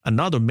prom,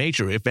 another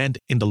major event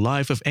in the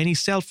life of any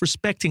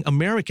self-respecting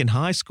American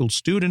high school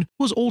student,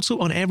 was also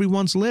on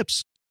everyone's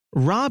lips.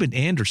 Robin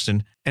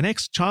Anderson, an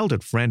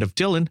ex-childhood friend of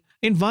Dylan,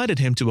 invited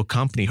him to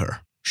accompany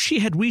her. She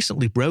had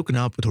recently broken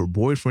up with her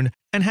boyfriend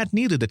and had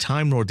neither the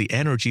time nor the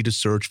energy to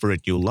search for a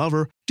new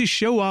lover to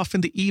show off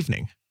in the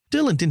evening.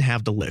 Dylan didn't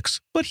have the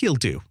looks, but he'll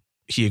do.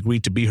 He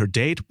agreed to be her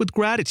date with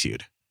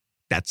gratitude.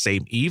 That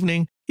same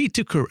evening, he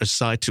took her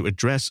aside to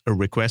address a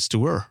request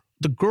to her.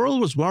 The girl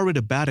was worried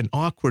about an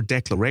awkward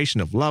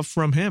declaration of love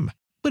from him,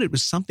 but it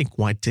was something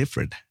quite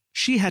different.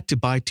 She had to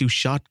buy 2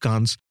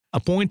 shotguns, a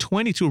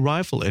 .22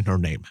 rifle in her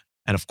name,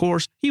 and of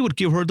course, he would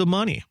give her the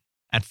money.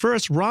 At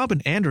first,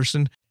 Robin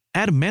Anderson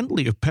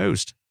adamantly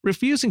opposed,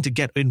 refusing to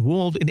get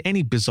involved in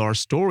any bizarre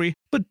story,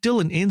 but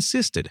Dylan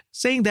insisted,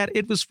 saying that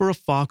it was for a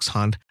fox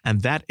hunt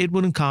and that it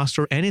wouldn't cost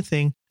her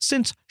anything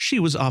since she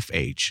was of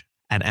age.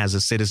 And as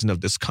a citizen of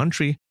this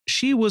country,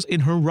 she was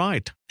in her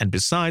right. And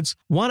besides,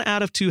 1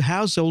 out of 2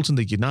 households in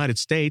the United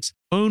States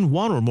own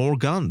 1 or more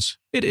guns.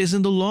 It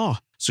isn't the law,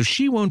 so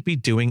she won't be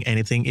doing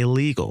anything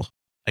illegal.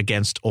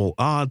 Against all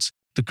odds,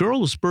 the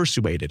girl was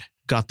persuaded,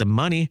 got the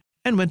money,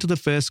 and went to the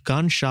first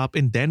gun shop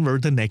in Denver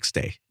the next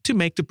day to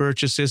make the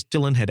purchases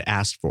Dylan had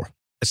asked for.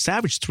 A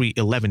Savage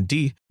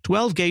 311D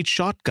 12-gauge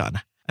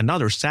shotgun,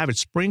 another Savage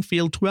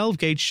Springfield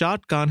 12-gauge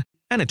shotgun,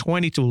 and a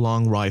 .22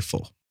 long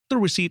rifle. The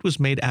receipt was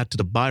made out to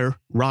the buyer,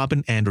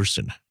 Robin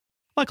Anderson.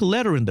 Like a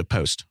letter in the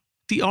post,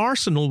 the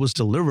arsenal was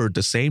delivered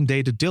the same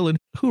day to Dylan,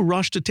 who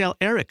rushed to tell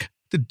Eric.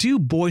 The 2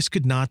 boys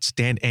could not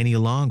stand any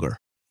longer.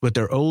 With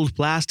their old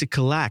plastic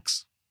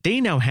Kallax, they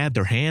now had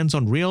their hands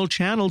on real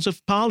channels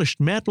of polished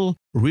metal,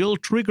 real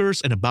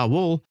triggers, and above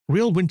all,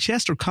 real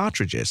Winchester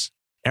cartridges.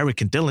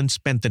 Eric and Dylan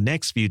spent the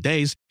next few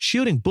days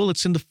shooting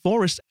bullets in the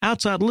forest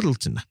outside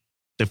Littleton.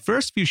 The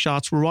first few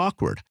shots were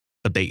awkward,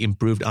 but they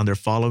improved on their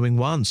following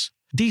ones.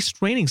 These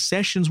training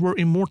sessions were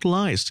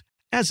immortalized,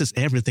 as is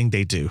everything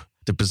they do.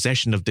 The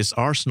possession of this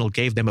arsenal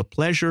gave them a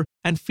pleasure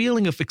and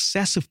feeling of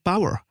excessive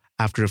power.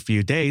 After a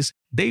few days,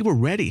 they were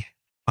ready.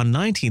 On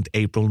 19th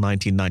April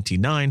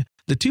 1999,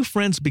 the 2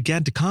 friends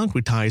began to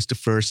concretize the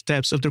first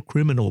steps of their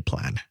criminal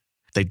plan.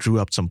 They drew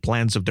up some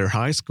plans of their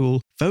high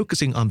school,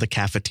 focusing on the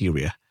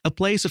cafeteria, a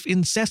place of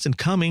incessant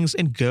comings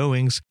and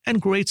goings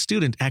and great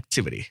student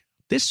activity.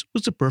 This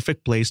was the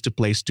perfect place to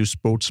place 2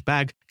 sports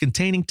bags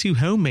containing 2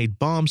 homemade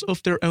bombs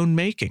of their own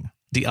making.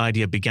 The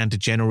idea began to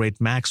generate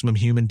maximum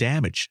human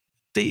damage.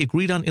 They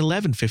agreed on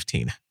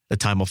 11:15, the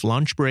time of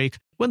lunch break,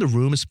 when the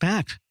room is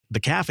packed. The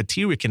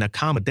cafeteria can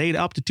accommodate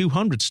up to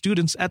 200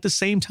 students at the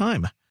same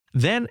time.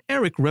 Then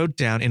Eric wrote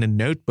down in a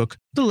notebook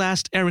the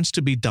last errands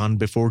to be done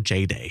before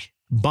J-Day,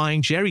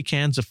 buying jerry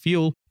cans of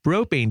fuel,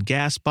 propane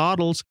gas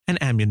bottles,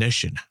 and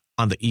ammunition.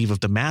 On the eve of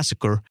the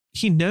massacre,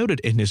 he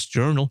noted in his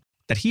journal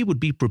that he would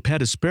be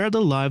prepared to spare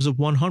the lives of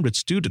 100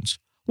 students,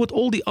 with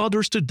all the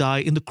others to die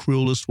in the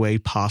cruelest way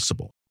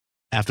possible.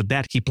 After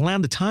that, he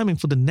planned the timing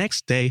for the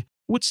next day,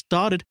 which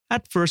started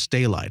at first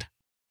daylight.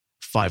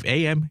 5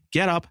 a.m.,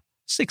 get up.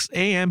 6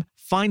 a.m.,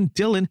 find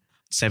Dylan.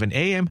 7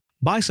 a.m.,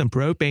 buy some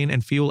propane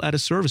and fuel at a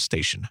service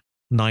station.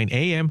 9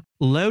 a.m.,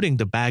 loading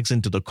the bags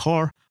into the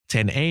car.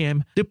 10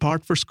 a.m.,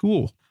 depart for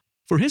school.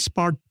 For his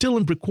part,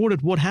 Dylan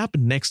recorded what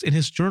happened next in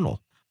his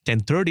journal.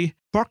 10:30,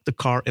 park the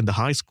car in the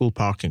high school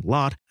parking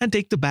lot and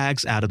take the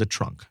bags out of the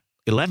trunk.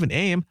 11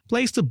 a.m.,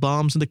 place the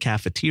bombs in the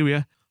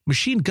cafeteria.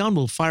 Machine gun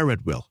will fire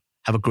at will.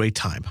 Have a great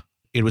time.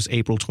 It was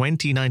April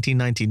 20,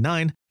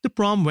 1999. The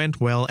prom went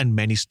well and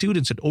many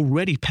students had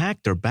already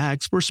packed their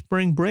bags for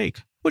spring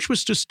break, which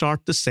was to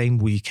start the same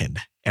weekend.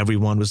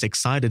 Everyone was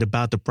excited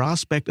about the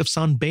prospect of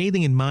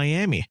sunbathing in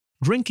Miami,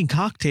 drinking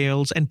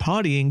cocktails and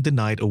partying the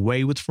night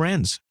away with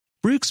friends.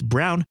 Brooks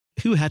Brown,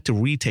 who had to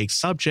retake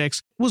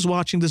subjects, was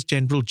watching this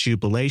general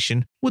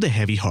jubilation with a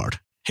heavy heart.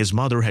 His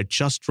mother had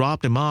just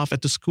dropped him off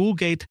at the school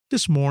gate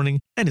this morning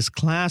and his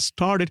class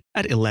started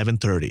at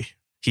 11:30.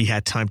 He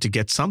had time to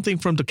get something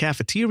from the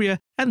cafeteria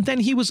and then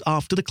he was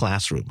off to the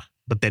classroom.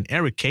 But then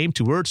Eric came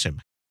towards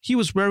him. He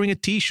was wearing a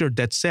t-shirt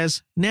that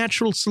says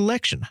Natural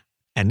Selection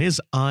and his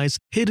eyes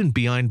hidden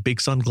behind big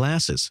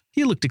sunglasses.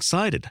 He looked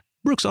excited.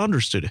 Brooks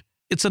understood.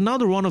 It's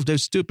another one of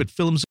those stupid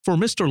films for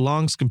Mr.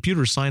 Long's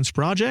computer science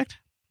project?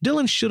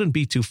 Dylan shouldn't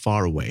be too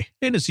far away.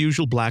 In his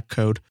usual black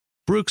coat,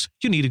 Brooks,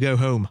 you need to go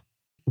home.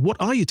 What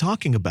are you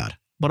talking about?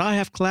 But I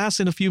have class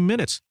in a few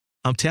minutes.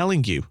 I'm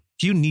telling you,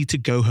 you need to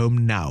go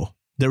home now.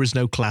 There is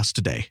no class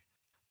today.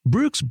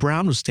 Brooks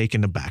Brown was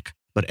taken aback,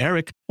 but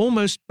Eric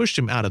almost pushed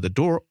him out of the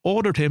door,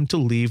 ordered him to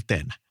leave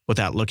then.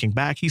 Without looking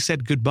back, he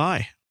said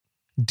goodbye.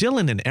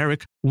 Dylan and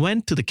Eric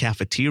went to the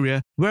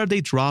cafeteria where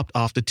they dropped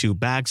off the 2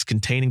 bags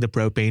containing the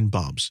propane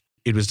bombs.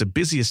 It was the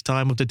busiest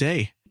time of the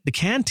day. The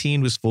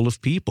canteen was full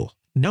of people.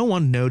 No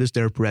one noticed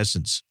their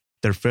presence.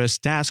 Their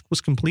first task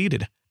was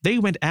completed. They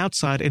went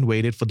outside and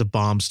waited for the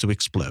bombs to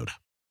explode.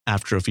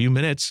 After a few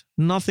minutes,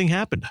 nothing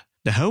happened.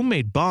 The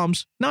homemade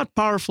bombs, not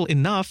powerful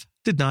enough,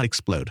 did not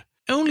explode.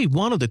 Only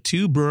one of the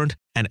 2 burned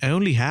and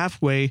only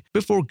halfway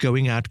before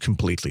going out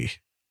completely.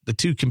 The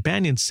 2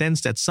 companions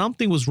sensed that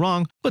something was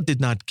wrong but did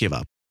not give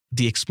up.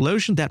 The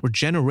explosion that would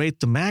generate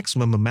the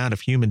maximum amount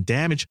of human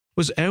damage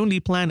was only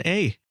Plan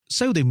A,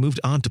 so they moved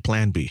on to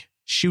Plan B.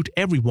 Shoot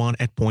everyone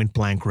at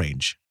point-blank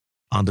range.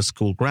 On the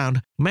school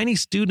ground, many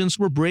students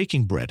were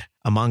breaking bread.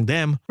 Among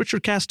them,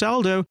 Richard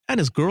Castaldo and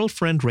his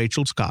girlfriend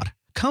Rachel Scott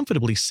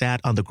comfortably sat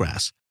on the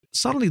grass.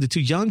 Suddenly, the 2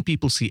 young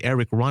people see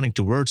Eric running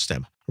towards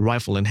them,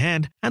 rifle in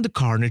hand, and the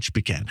carnage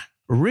began.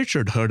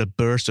 Richard heard a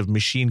burst of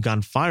machine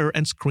gun fire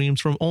and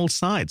screams from all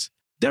sides.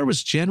 There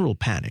was general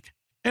panic.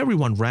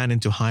 Everyone ran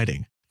into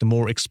hiding. The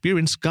more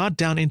experienced got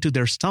down into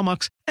their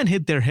stomachs and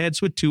hit their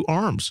heads with 2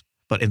 arms.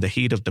 But in the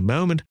heat of the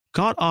moment,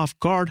 caught off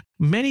guard,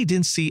 many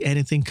didn't see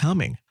anything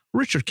coming.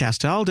 Richard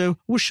Castaldo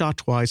was shot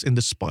twice in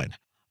the spine,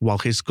 while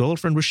his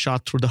girlfriend was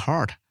shot through the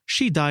heart.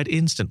 She died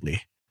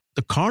instantly.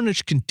 The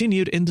carnage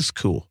continued in the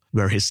school,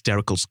 where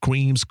hysterical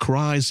screams,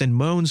 cries, and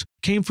moans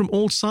came from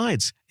all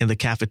sides. In the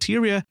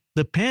cafeteria,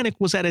 the panic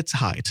was at its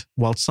height,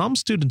 while some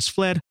students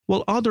fled,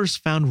 while others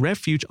found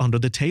refuge under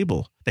the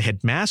table. The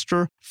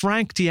headmaster,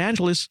 Frank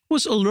DeAngelis,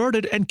 was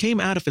alerted and came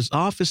out of his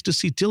office to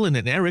see Dylan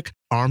and Eric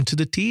armed to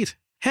the teeth.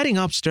 Heading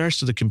upstairs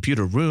to the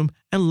computer room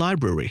and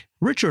library,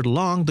 Richard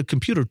Long, the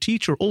computer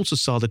teacher, also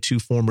saw the 2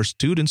 former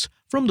students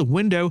from the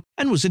window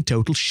and was in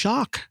total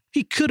shock.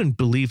 He couldn't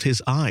believe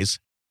his eyes.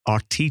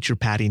 Art teacher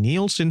Patty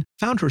Nielsen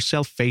found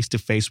herself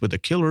face-to-face with the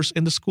killers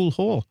in the school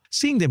hall.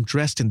 Seeing them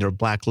dressed in their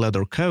black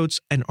leather coats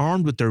and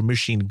armed with their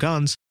machine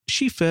guns,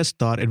 she first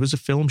thought it was a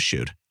film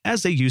shoot,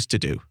 as they used to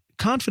do.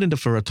 Confident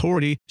of her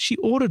authority, she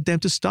ordered them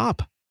to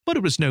stop. But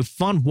it was no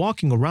fun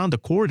walking around the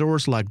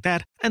corridors like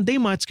that, and they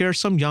might scare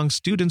some young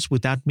students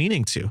without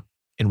meaning to.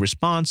 In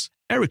response,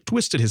 Eric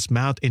twisted his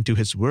mouth into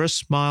his worst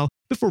smile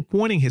before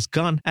pointing his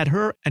gun at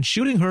her and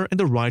shooting her in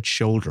the right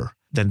shoulder.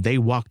 Then they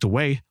walked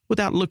away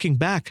without looking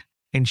back.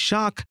 In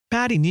shock,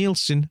 Patty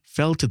Nielsen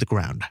fell to the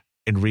ground.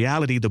 In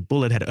reality, the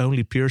bullet had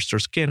only pierced her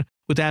skin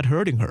without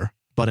hurting her.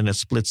 But in a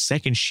split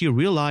second, she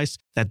realized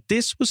that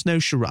this was no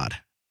charade.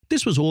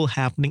 This was all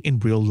happening in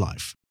real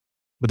life.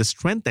 With the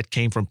strength that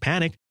came from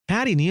panic,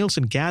 Patty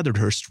Nielsen gathered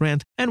her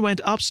strength and went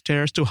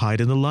upstairs to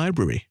hide in the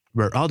library,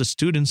 where other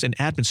students and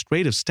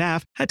administrative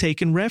staff had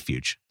taken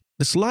refuge.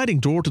 The sliding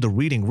door to the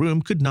reading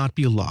room could not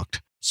be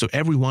locked, so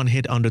everyone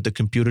hid under the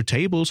computer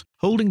tables,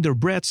 holding their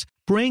breaths,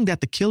 praying that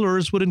the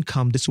killers wouldn't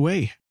come this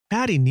way.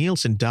 Patty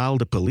Nielsen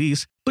dialed the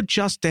police, but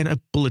just then a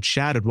bullet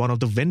shattered one of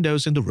the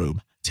windows in the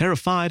room.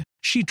 Terrified,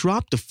 she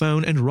dropped the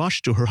phone and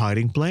rushed to her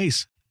hiding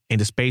place. In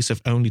the space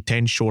of only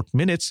 10 short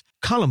minutes,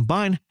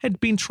 Columbine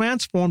had been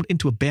transformed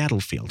into a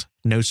battlefield.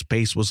 No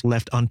space was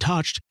left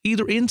untouched,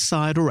 either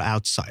inside or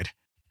outside.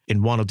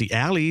 In one of the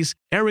alleys,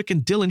 Eric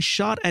and Dylan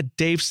shot at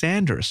Dave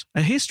Sanders,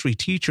 a history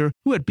teacher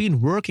who had been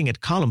working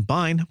at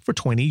Columbine for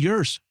 20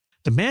 years.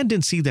 The man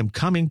didn't see them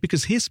coming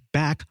because his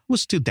back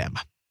was to them.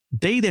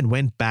 They then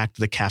went back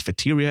to the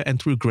cafeteria and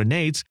threw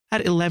grenades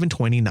at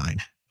 11:29,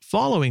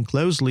 following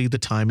closely the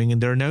timing in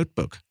their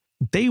notebook.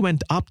 They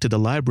went up to the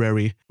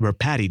library where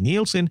Patty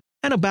Nielsen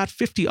and about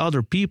 50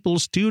 other people,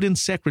 students,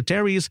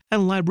 secretaries,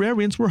 and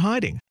librarians were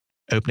hiding.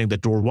 Opening the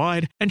door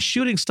wide and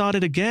shooting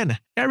started again.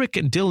 Eric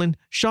and Dylan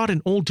shot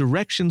in all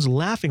directions,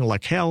 laughing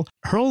like hell,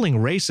 hurling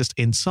racist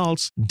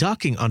insults,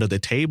 ducking under the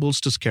tables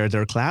to scare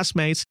their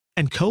classmates,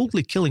 and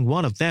coldly killing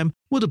one of them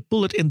with a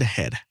bullet in the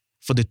head.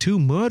 For the two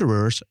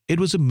murderers, it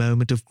was a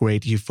moment of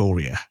great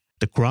euphoria.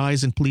 The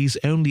cries and pleas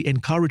only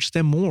encouraged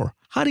them more.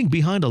 Hiding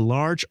behind a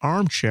large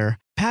armchair,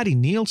 Patty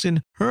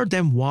Nielsen heard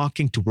them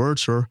walking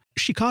towards her.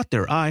 She caught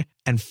their eye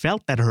and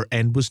felt that her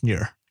end was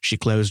near. She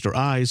closed her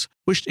eyes,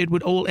 wished it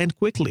would all end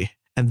quickly,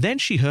 and then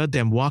she heard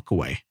them walk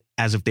away,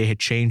 as if they had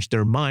changed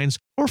their minds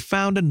or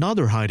found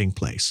another hiding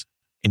place.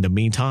 In the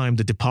meantime,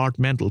 the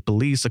departmental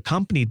police,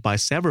 accompanied by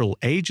several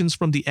agents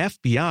from the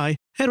FBI,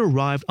 had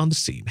arrived on the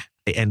scene.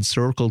 They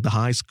encircled the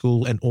high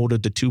school and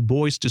ordered the two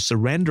boys to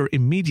surrender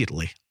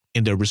immediately.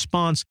 In their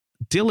response,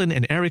 Dylan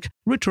and Eric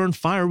returned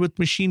fire with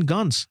machine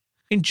guns.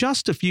 In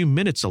just a few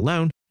minutes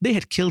alone, they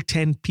had killed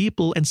 10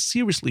 people and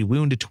seriously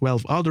wounded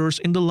 12 others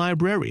in the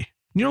library.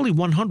 Nearly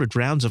 100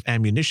 rounds of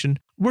ammunition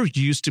were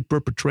used to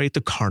perpetrate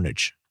the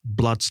carnage.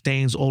 Blood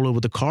stains all over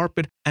the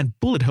carpet and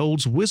bullet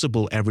holes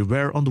visible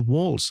everywhere on the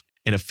walls.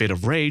 In a fit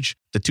of rage,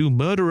 the two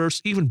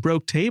murderers even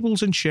broke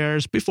tables and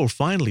chairs before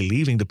finally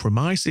leaving the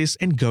premises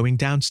and going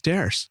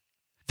downstairs.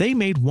 They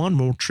made one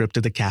more trip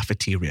to the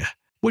cafeteria,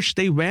 which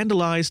they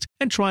vandalized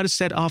and tried to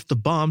set off the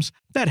bombs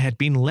that had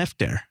been left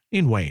there,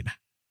 in vain.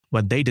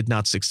 When they did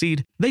not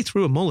succeed, they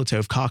threw a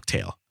Molotov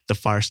cocktail. The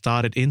fire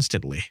started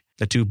instantly.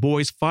 The two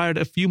boys fired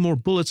a few more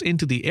bullets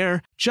into the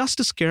air just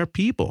to scare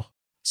people.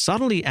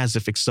 Suddenly, as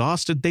if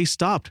exhausted, they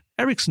stopped.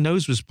 Eric's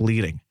nose was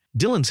bleeding.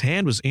 Dylan's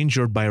hand was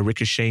injured by a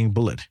ricocheting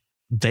bullet.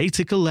 They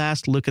took a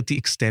last look at the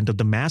extent of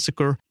the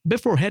massacre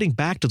before heading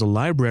back to the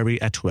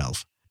library at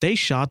 12. They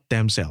shot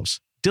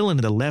themselves, Dylan in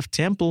the left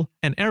temple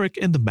and Eric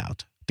in the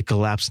mouth. They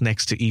collapsed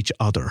next to each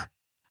other.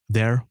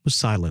 There was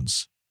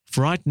silence,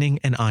 frightening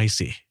and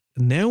icy.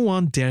 No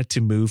one dared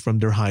to move from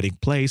their hiding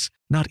place,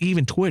 not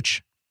even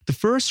twitch. The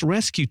first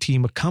rescue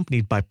team,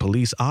 accompanied by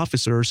police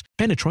officers,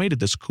 penetrated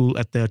the school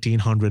at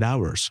 1300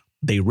 hours.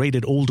 They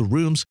raided all the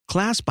rooms,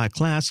 class by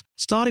class,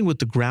 starting with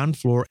the ground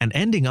floor and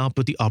ending up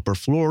with the upper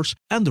floors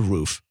and the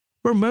roof,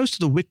 where most of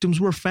the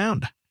victims were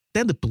found.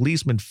 Then the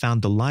policemen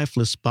found the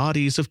lifeless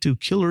bodies of two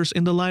killers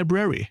in the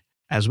library,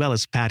 as well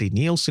as Patty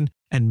Nielsen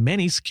and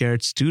many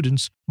scared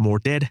students, more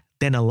dead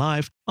than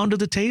alive, under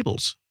the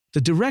tables. The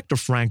director,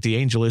 Frank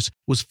DeAngelis,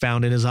 was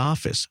found in his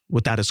office,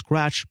 without a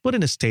scratch but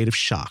in a state of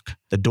shock.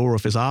 The door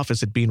of his office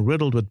had been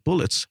riddled with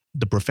bullets.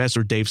 The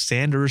professor, Dave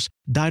Sanders,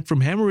 died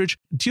from hemorrhage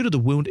due to the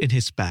wound in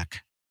his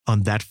back.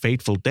 On that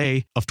fateful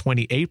day of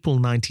 20 April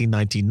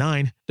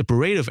 1999, the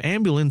parade of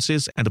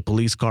ambulances and the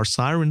police car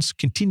sirens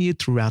continued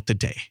throughout the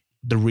day.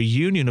 The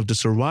reunion of the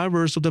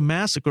survivors of the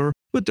massacre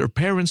with their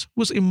parents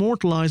was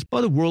immortalized by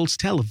the world's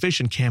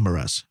television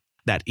cameras.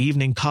 That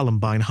evening,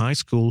 Columbine High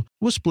School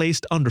was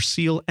placed under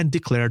seal and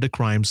declared a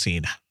crime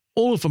scene.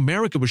 All of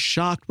America was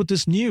shocked with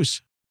this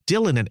news.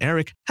 Dylan and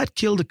Eric had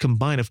killed a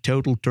combined of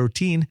total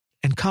 13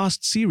 and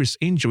caused serious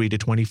injury to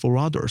 24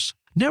 others.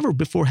 Never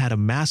before had a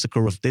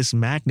massacre of this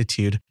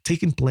magnitude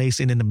taken place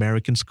in an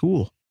American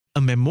school. A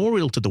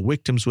memorial to the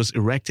victims was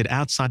erected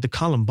outside the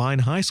Columbine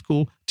High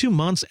School 2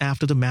 months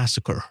after the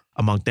massacre.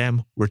 Among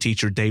them were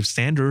teacher Dave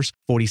Sanders,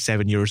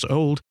 47 years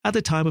old at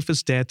the time of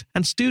his death,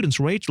 and students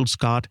Rachel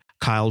Scott,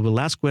 Kyle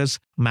Velasquez,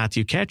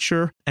 Matthew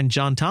Ketcher, and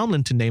John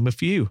Tomlin, to name a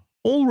few.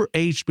 All were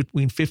aged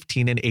between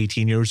 15 and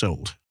 18 years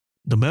old.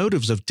 The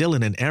motives of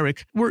Dylan and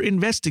Eric were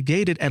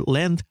investigated at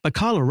length by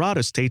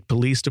Colorado State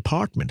Police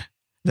Department.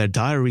 Their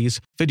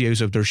diaries,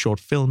 videos of their short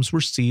films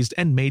were seized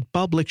and made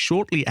public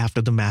shortly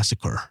after the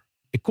massacre.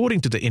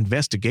 According to the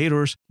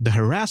investigators, the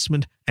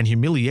harassment and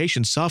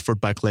humiliation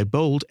suffered by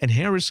Klebold and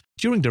Harris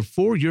during their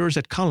 4 years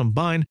at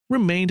Columbine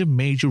remained a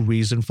major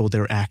reason for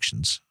their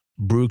actions.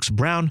 Brooks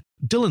Brown,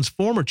 Dylan's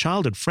former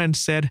childhood friend,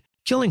 said,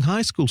 "Killing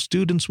high school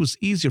students was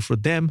easier for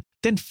them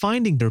than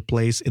finding their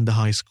place in the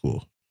high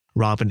school."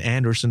 Robin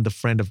Anderson, the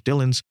friend of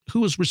Dylan's,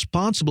 who was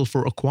responsible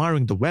for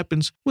acquiring the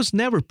weapons, was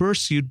never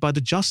pursued by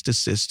the justice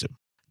system.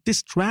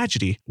 This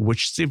tragedy,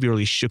 which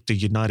severely shook the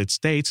United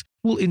States,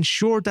 will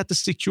ensure that the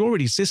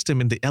security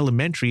system in the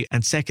elementary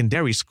and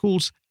secondary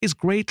schools is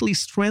greatly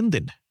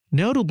strengthened,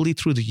 notably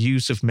through the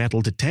use of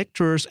metal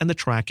detectors and the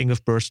tracking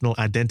of personal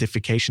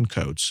identification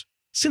codes.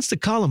 Since the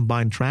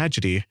Columbine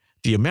tragedy,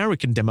 the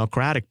American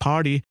Democratic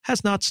Party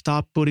has not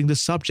stopped putting the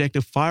subject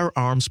of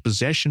firearms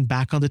possession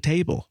back on the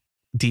table.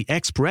 The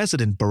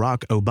ex-president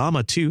Barack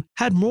Obama, too,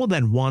 had more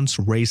than once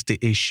raised the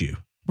issue.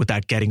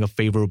 Without getting a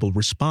favorable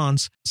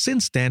response,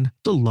 since then,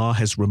 the law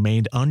has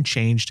remained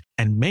unchanged,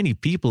 and many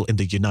people in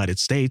the United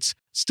States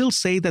still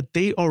say that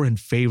they are in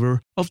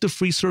favor of the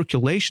free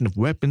circulation of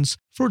weapons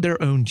for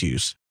their own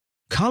use.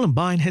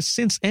 Columbine has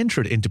since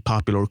entered into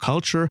popular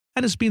culture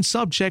and has been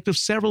subject of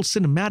several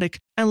cinematic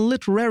and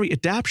literary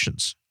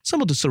adaptations.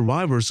 Some of the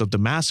survivors of the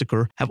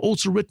massacre have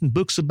also written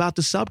books about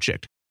the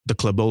subject. The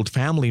Klebold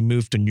family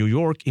moved to New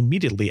York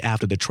immediately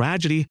after the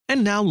tragedy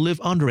and now live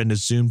under an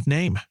assumed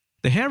name.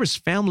 The Harris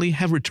family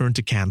have returned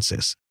to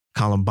Kansas.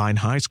 Columbine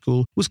High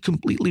School was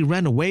completely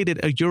renovated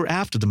a year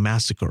after the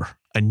massacre.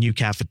 A new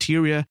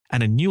cafeteria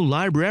and a new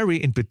library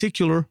in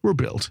particular were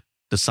built.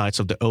 The sites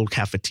of the old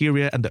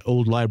cafeteria and the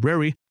old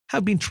library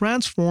have been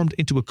transformed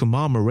into a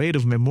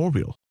commemorative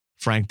memorial.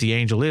 Frank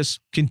DeAngelis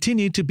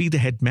continued to be the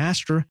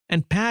headmaster,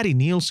 and Patty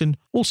Nielsen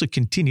also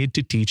continued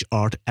to teach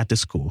art at the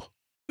school.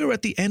 We're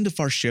at the end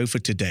of our show for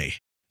today,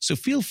 so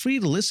feel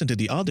free to listen to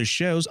the other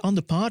shows on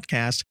the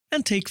podcast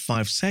and take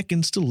 5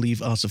 seconds to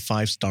leave us a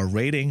 5-star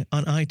rating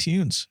on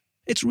iTunes.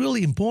 It's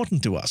really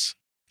important to us.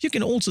 You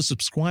can also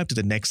subscribe to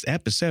the next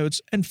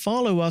episodes and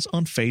follow us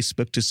on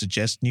Facebook to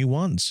suggest new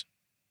ones.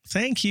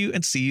 Thank you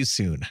and see you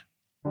soon.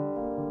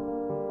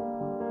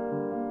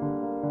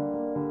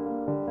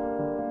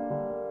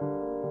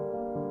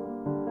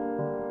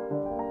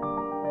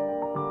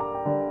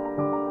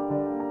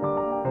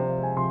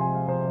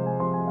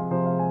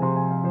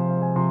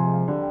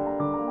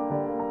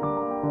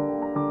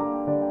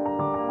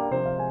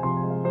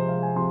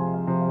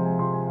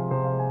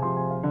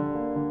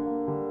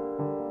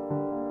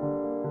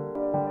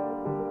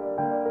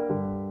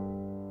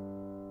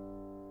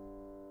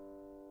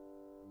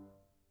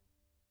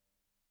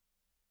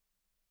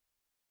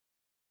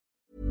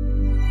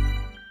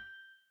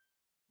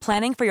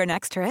 Planning for your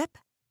next trip?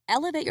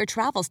 Elevate your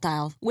travel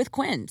style with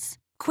Quince.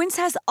 Quince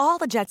has all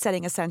the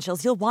jet-setting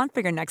essentials you'll want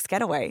for your next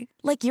getaway,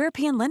 like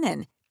European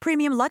linen,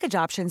 premium luggage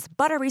options,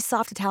 buttery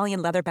soft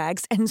Italian leather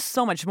bags, and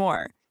so much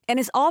more. And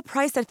is all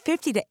priced at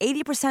 50 to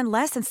 80%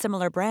 less than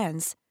similar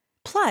brands.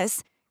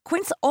 Plus,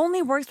 Quince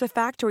only works with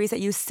factories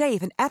that use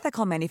safe and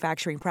ethical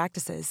manufacturing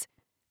practices.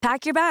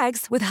 Pack your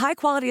bags with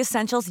high-quality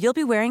essentials you'll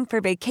be wearing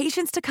for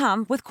vacations to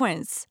come with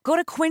Quince. Go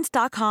to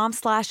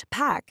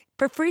quince.com/pack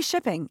for free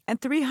shipping and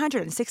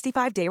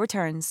 365-day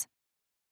returns.